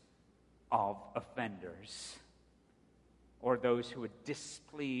vilest of offenders, or those who had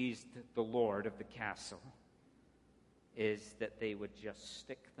displeased the lord of the castle, is that they would just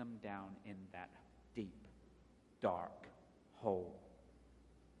stick them down in that deep, dark hole,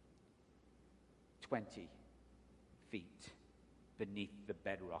 20 feet beneath the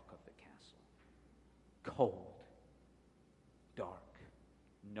bedrock of the castle. Cold, dark,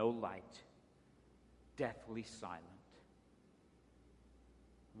 no light, deathly silent.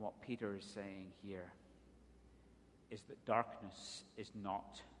 What Peter is saying here is that darkness is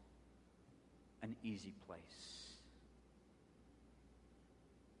not an easy place.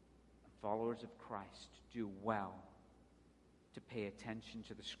 followers of Christ do well to pay attention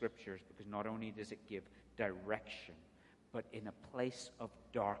to the Scriptures, because not only does it give direction, but in a place of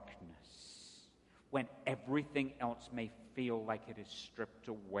darkness, when everything else may feel like it is stripped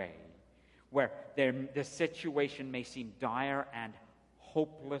away, where the situation may seem dire and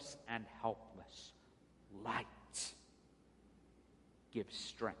hopeless and helpless, light gives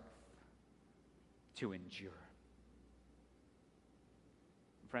strength to endure.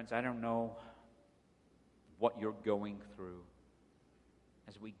 Friends, I don't know what you're going through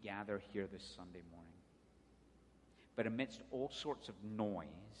as we gather here this Sunday morning, but amidst all sorts of noise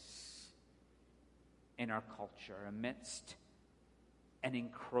in our culture, amidst an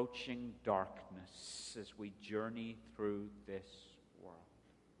encroaching darkness as we journey through this world,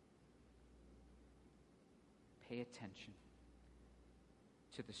 pay attention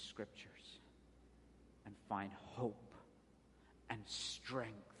to the Scriptures and find hope and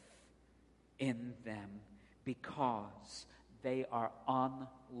strength in them, because they are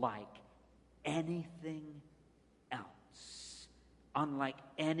unlike anything else, unlike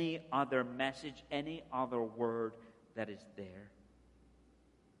any other message, any other word that is there.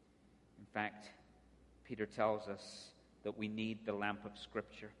 In fact, Peter tells us that we need the lamp of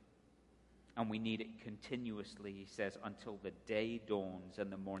Scripture, and we need it continuously, he says, until the day dawns and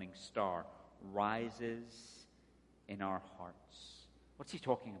the morning star rises in our hearts. What's he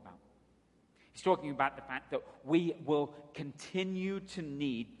talking about? He's talking about the fact that we will continue to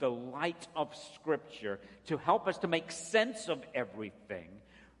need the light of Scripture to help us to make sense of everything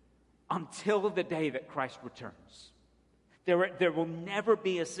until the day that Christ returns. There will never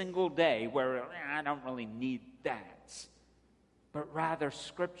be a single day where I don't really need that. But rather,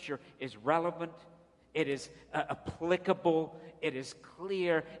 Scripture is relevant, it is applicable, it is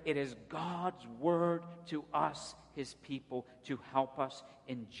clear, it is God's Word to us, His people, to help us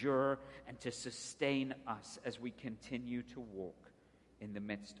endure and to sustain us as we continue to walk in the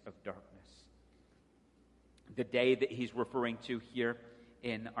midst of darkness. The day that he's referring to here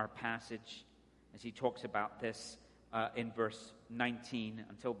in our passage, as he talks about this in verse 19,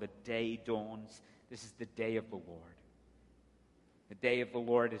 until the day dawns, this is the day of the Lord. The day of the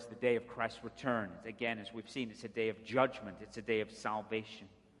Lord is the day of Christ's return. Again, as we've seen, it's a day of judgment. It's a day of salvation.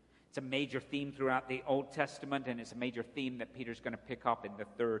 It's a major theme throughout the Old Testament, and it's a major theme that Peter's going to pick up in the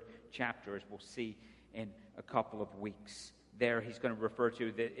 3rd chapter, as we'll see in a couple of weeks. There, he's going to refer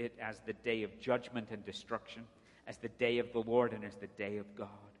to it as the day of judgment and destruction, as the day of the Lord, and as the day of God.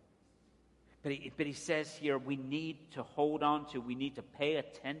 But he says here, we need to hold on to, we need to pay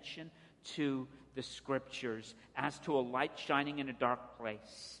attention to the Scriptures as to a light shining in a dark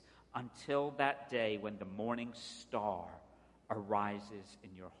place until that day when the morning star arises in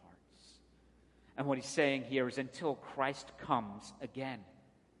your hearts. And what he's saying here is until Christ comes again.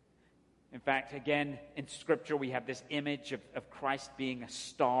 In fact, again, in Scripture, we have this image of Christ being a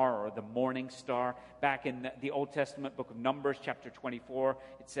star, or the morning star. Back in the Old Testament book of Numbers, chapter 24,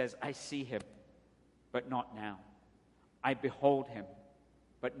 it says, I see him, but not now. I behold him,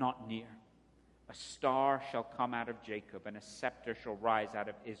 but not near. A star shall come out of Jacob, and a scepter shall rise out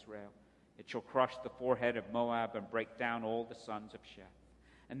of Israel. It shall crush the forehead of Moab and break down all the sons of Sheth.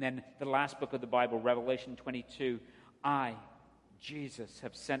 And then the last book of the Bible, Revelation 22, I, Jesus,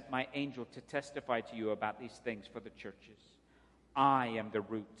 have sent my angel to testify to you about these things for the churches. I am the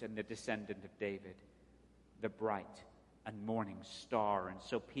root and the descendant of David, the bright and morning star. And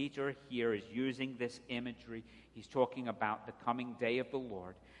so Peter here is using this imagery. He's talking about the coming day of the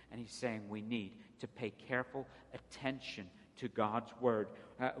Lord, and he's saying we need to pay careful attention to God's word,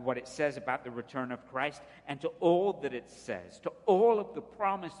 what it says about the return of Christ, and to all that it says, to all of the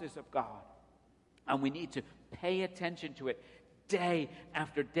promises of God. And we need to pay attention to it day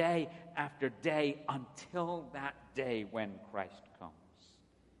after day after day until that day when Christ comes.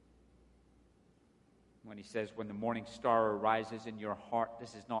 When he says, when the morning star arises in your heart,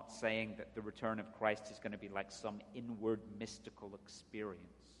 this is not saying that the return of Christ is going to be like some inward mystical experience.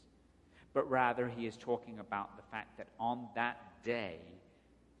 But rather, he is talking about the fact that on that day,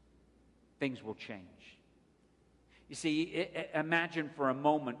 things will change. You see, imagine for a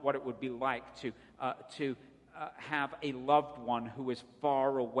moment what it would be like to have a loved one who is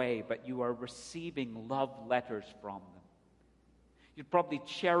far away, but you are receiving love letters from them. You'd probably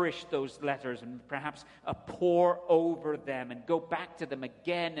cherish those letters and perhaps pore over them and go back to them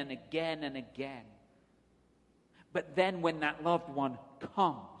again and again and again. But then when that loved one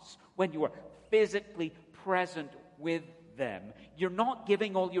comes, when you are physically present with them, you're not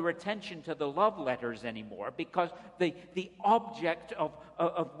giving all your attention to the love letters anymore, because the object of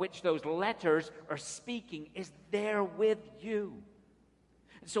which those letters are speaking is there with you.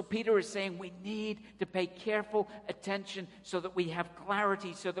 So Peter is saying we need to pay careful attention so that we have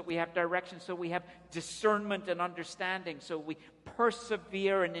clarity, so that we have direction, so we have discernment and understanding, so we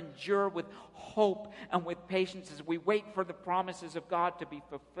persevere and endure with hope and with patience as we wait for the promises of God to be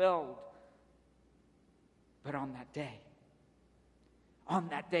fulfilled. But on that day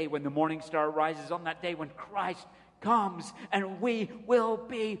when the morning star rises, on that day when Christ comes and we will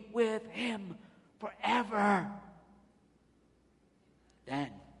be with him forever,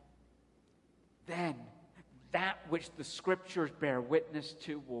 then that which the Scriptures bear witness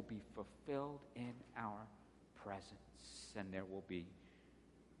to will be fulfilled in our presence, and there will be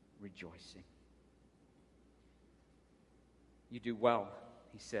rejoicing. You do well,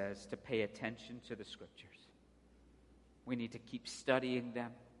 he says, to pay attention to the Scriptures. We need to keep studying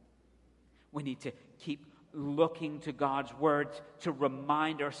them. We need to keep looking to God's Word to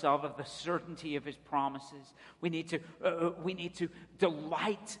remind ourselves of the certainty of His promises. We need to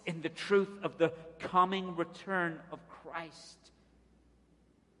delight in the truth of the coming return of Christ.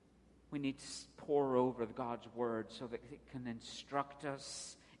 We need to pore over God's Word so that it can instruct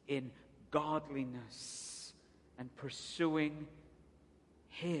us in godliness and pursuing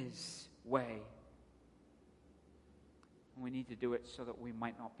His way. We need to do it so that we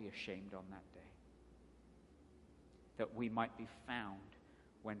might not be ashamed on that day. That we might be found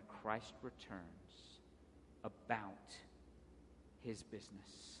when Christ returns about His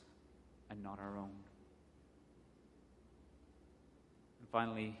business and not our own. And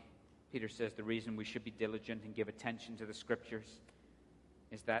finally, Peter says the reason we should be diligent and give attention to the Scriptures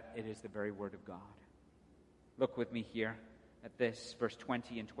is that it is the very Word of God. Look with me here at this, verse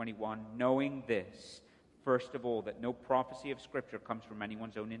 20 and 21. Knowing this, first of all, that no prophecy of Scripture comes from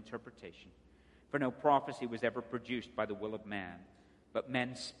anyone's own interpretation. For no prophecy was ever produced by the will of man, but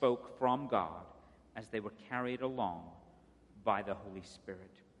men spoke from God as they were carried along by the Holy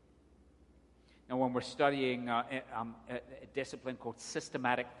Spirit. Now, when we're studying a discipline called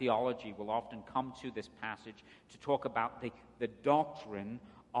systematic theology, we'll often come to this passage to talk about the doctrine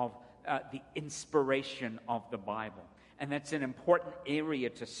of the inspiration of the Bible. And that's an important area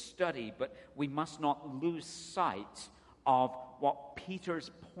to study, but we must not lose sight of what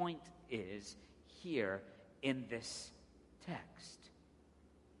Peter's point is here in this text.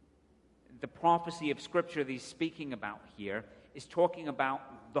 The prophecy of Scripture that he's speaking about here is talking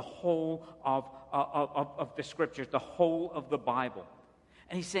about the whole of the Scriptures, the whole of the Bible.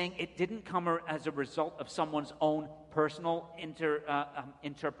 And he's saying it didn't come as a result of someone's own personal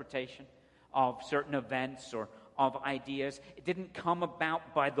interpretation of certain events or of ideas. It didn't come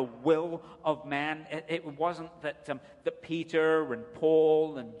about by the will of man. It wasn't that Peter and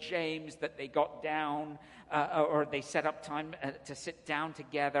Paul and James, that they got down or they set up time to sit down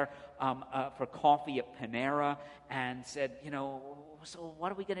together for coffee at Panera and said, so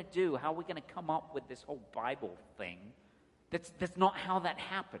what are we going to do? How are we going to come up with this whole Bible thing? That's not how that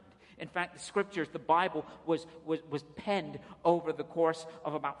happened. In fact, the Scriptures, the Bible, was penned over the course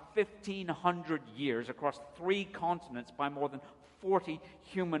of about 1,500 years across 3 continents by more than 40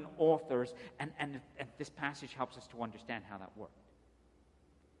 human authors, and this passage helps us to understand how that worked.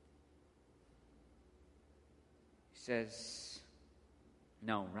 He says,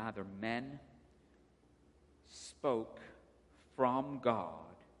 no, rather, men spoke from God.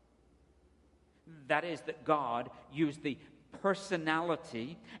 That is, that God used the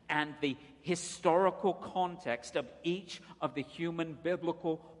personality and the historical context of each of the human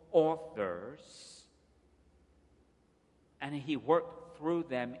biblical authors, and He worked through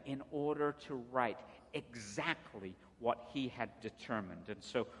them in order to write exactly what He had determined. And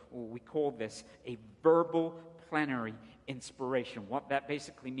so we call this a verbal plenary inspiration. What that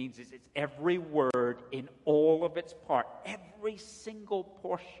basically means is it's every word in all of its part, every single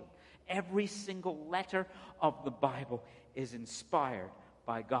portion, every single letter of the Bible is inspired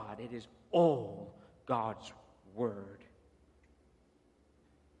by God. It is all God's Word.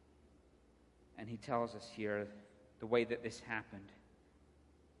 And he tells us here the way that this happened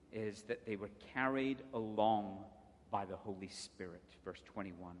is that they were carried along by the Holy Spirit. Verse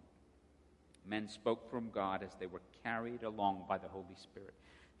 21. Men spoke from God as they were carried along by the Holy Spirit.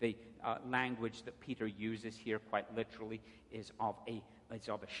 The language that Peter uses here, quite literally, is of a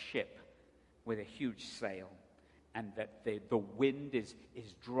ship with a huge sail, and that the wind is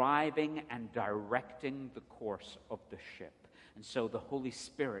driving and directing the course of the ship. And so the Holy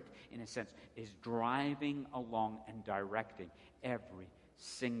Spirit, in a sense, is driving along and directing every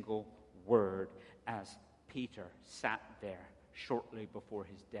single word as Peter sat there shortly before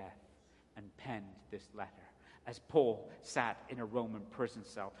his death and penned this letter, as Paul sat in a Roman prison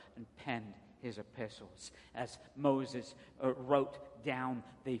cell and penned his epistles. As Moses wrote down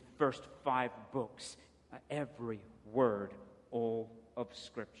the first 5 books, every word, all of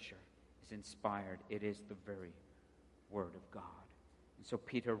Scripture is inspired. It is the very Word of God. And so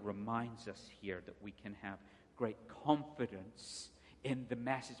Peter reminds us here that we can have great confidence in the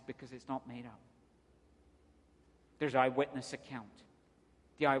message because it's not made up. There's eyewitness account.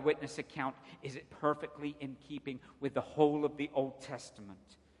 The eyewitness account is it perfectly in keeping with the whole of the Old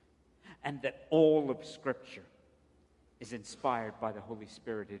Testament, and that all of Scripture is inspired by the Holy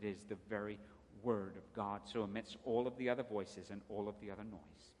Spirit. It is the very Word of God. So amidst all of the other voices and all of the other noise,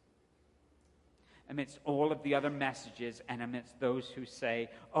 amidst all of the other messages, and amidst those who say,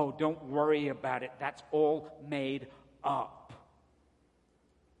 oh, don't worry about it, that's all made up,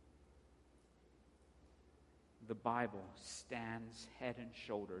 the Bible stands head and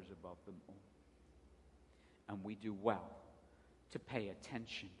shoulders above them all. And we do well to pay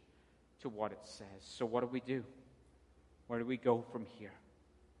attention to what it says. So what do? Where do we go from here?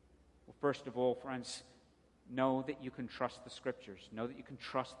 Well, first of all, friends, know that you can trust the Scriptures. Know that you can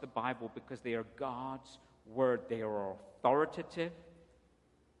trust the Bible because they are God's Word. They are authoritative,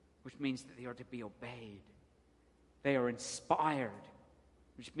 which means that they are to be obeyed. They are inspired,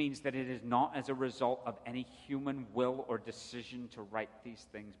 which means that it is not as a result of any human will or decision to write these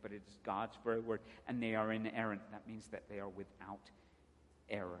things, but it is God's very Word, and they are inerrant. That means that they are without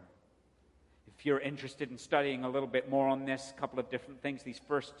error. If you're interested in studying a little bit more on this, a couple of different things, these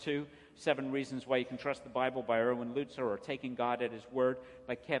first 2, 7 Reasons Why You Can Trust the Bible by Erwin Lutzer, or Taking God at His Word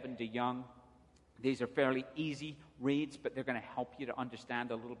by Kevin DeYoung. These are fairly easy reads, but they're going to help you to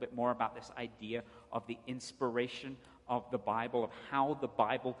understand a little bit more about this idea of the inspiration of the Bible, of how the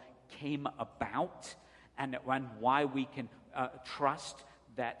Bible came about, and why we can trust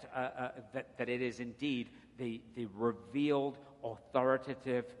that it is indeed the revealed,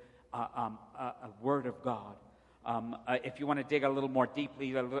 authoritative Word of God. If you want to dig a little more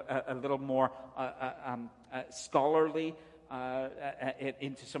deeply, a little more scholarly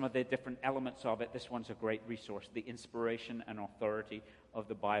into some of the different elements of it, this one's a great resource, The Inspiration and Authority of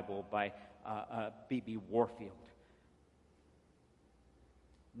the Bible by B.B. Warfield.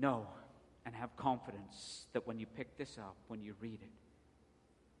 Know and have confidence that when you pick this up, when you read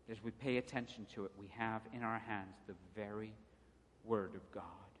it, as we pay attention to it, we have in our hands the very Word of God.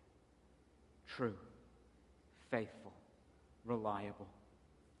 True, faithful, reliable.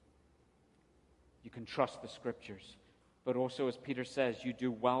 You can trust the Scriptures, but also, as Peter says, you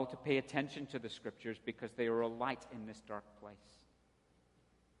do well to pay attention to the Scriptures because they are a light in this dark place.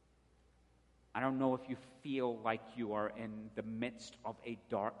 I don't know if you feel like you are in the midst of a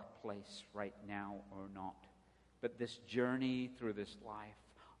dark place right now or not, but this journey through this life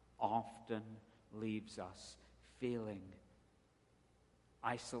often leaves us feeling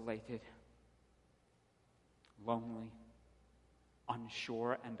isolated, lonely,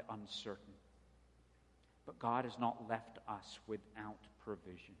 unsure, and uncertain. But God has not left us without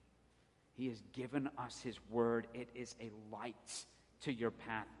provision. He has given us His Word. It is a light to your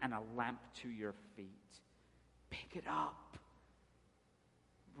path and a lamp to your feet. Pick it up.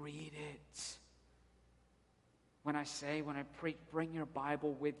 Read it. When I preach, bring your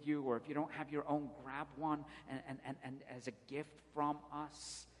Bible with you, or if you don't have your own, grab one and as a gift from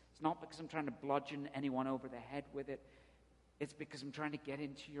us. It's not because I'm trying to bludgeon anyone over the head with it. It's because I'm trying to get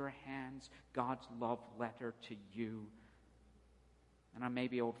into your hands God's love letter to you. And I may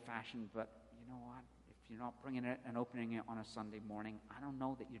be old-fashioned, but you know what? If you're not bringing it and opening it on a Sunday morning, I don't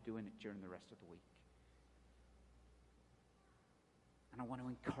know that you're doing it during the rest of the week. And I want to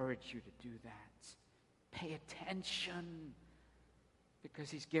encourage you to do that. Pay attention, because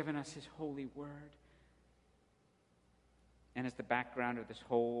He's given us His holy Word. And as the background of this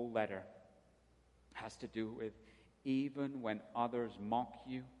whole letter has to do with even when others mock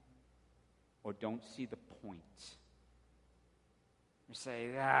you or don't see the point, or say,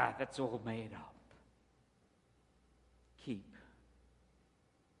 that's all made up. Keep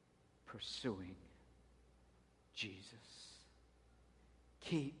pursuing Jesus.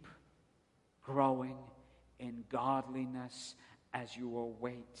 Keep growing in godliness as you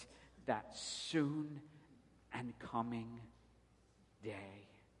await that soon and coming day.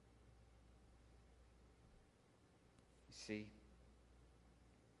 You see,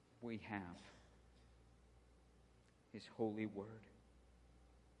 we have His holy Word.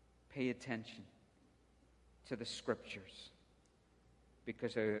 Pay attention to the Scriptures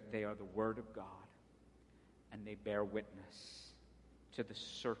because they are the Word of God, and they bear witness to the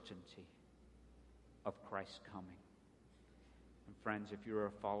certainty of Christ's coming. And friends, if you're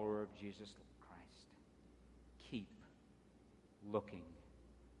a follower of Jesus Christ, keep looking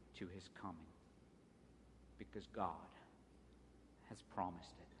to His coming. because God has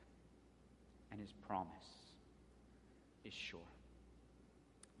promised it, and his promise is sure.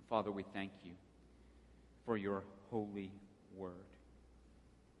 Father, we thank you for your holy word.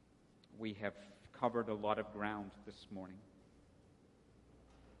 We have covered a lot of ground this morning,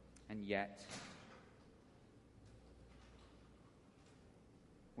 and yet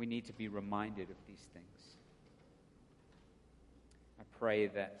we need to be reminded of these things. I pray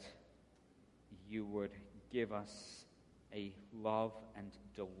that you would give us a love and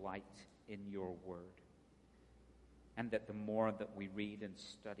delight in your word, and that the more that we read and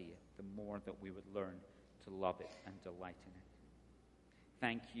study it, the more that we would learn to love it and delight in it.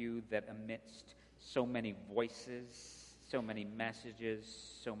 Thank you that amidst so many voices, so many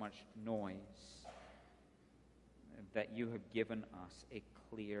messages, so much noise, that you have given us a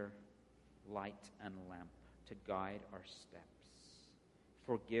clear light and lamp to guide our steps.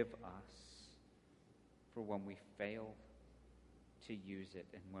 Forgive us for when we fail to use it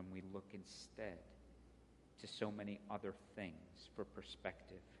and when we look instead to so many other things for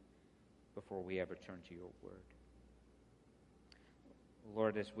perspective before we ever turn to your word.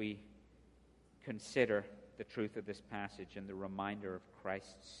 Lord, as we consider the truth of this passage and the reminder of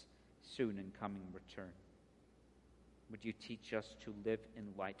Christ's soon and coming return, would you teach us to live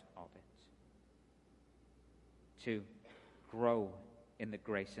in light of it, to grow in the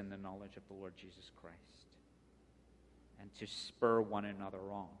grace and the knowledge of the Lord Jesus Christ, and to spur one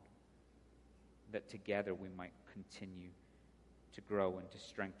another on, that together we might continue to grow and to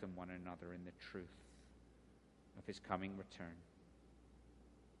strengthen one another in the truth of his coming return.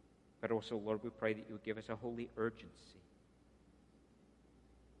 But also, Lord, we pray that you would give us a holy urgency,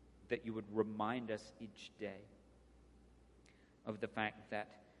 that you would remind us each day of the fact that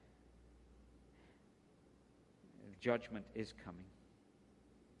judgment is coming,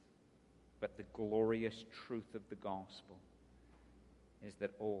 but the glorious truth of the gospel is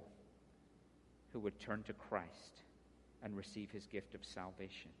that all who would turn to Christ and receive his gift of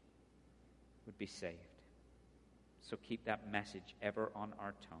salvation would be saved. So keep that message ever on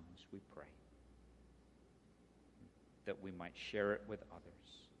our tongues, we pray, that we might share it with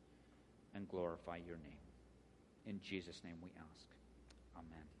others and glorify your name. In Jesus' name we ask.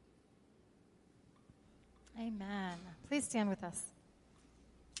 Amen. Amen. Please stand with us.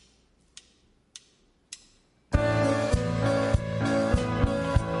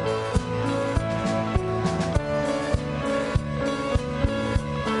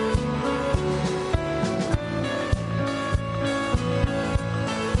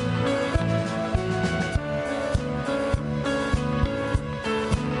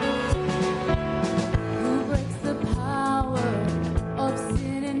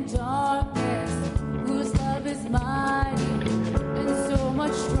 Mighty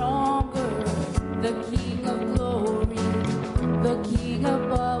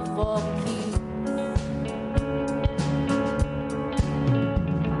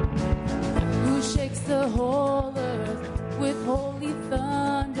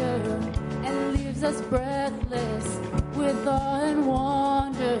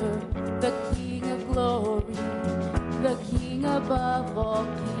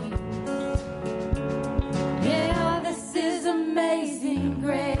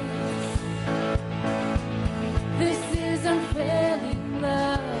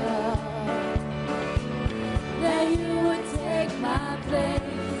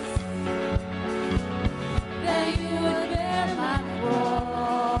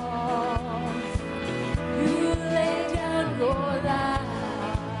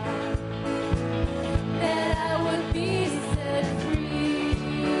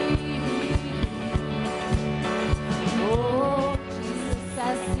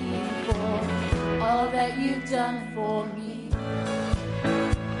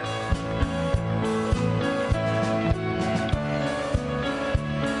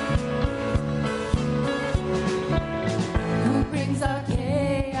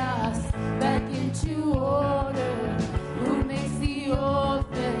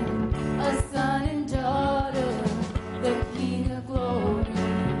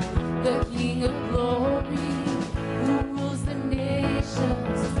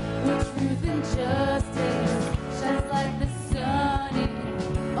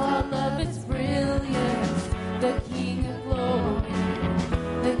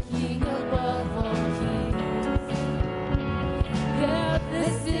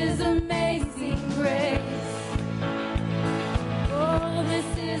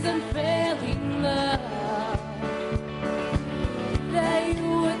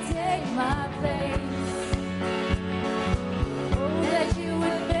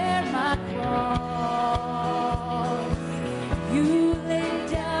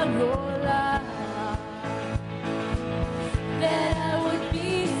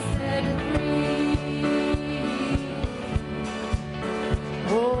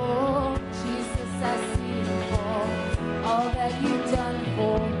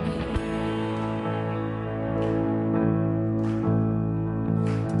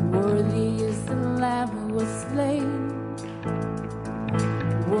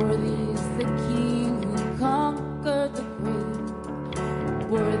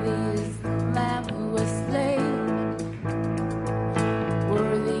Worthy is the Lamb who was slain.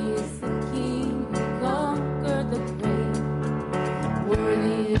 Worthy is the King who conquered the grave.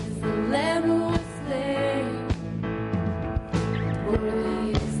 Worthy is the Lamb who was slain.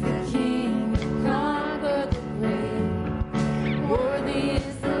 Worthy is the King who conquered the grave. Worthy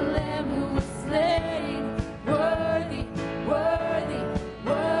is the Lamb who was slain. Worthy, worthy,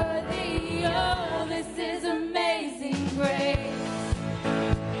 worthy. Oh, this is amazing grace.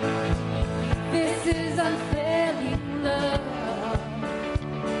 This is unfailing love.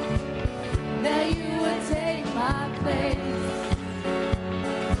 That you would take my place.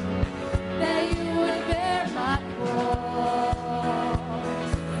 That you would bear my cross.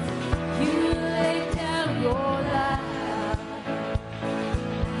 You laid down your life.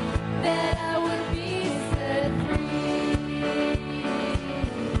 That I would be set free.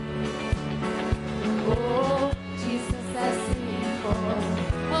 Oh, Jesus, I sing for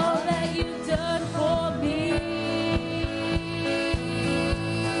all that you've done for me.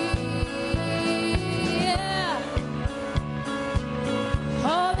 Yeah.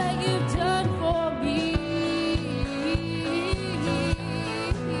 All that you've done for me.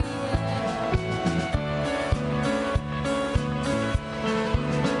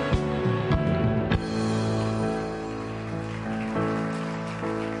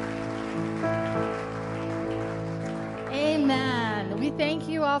 Amen. We thank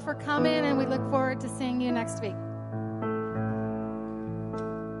you all for coming, and we look forward to seeing you next week.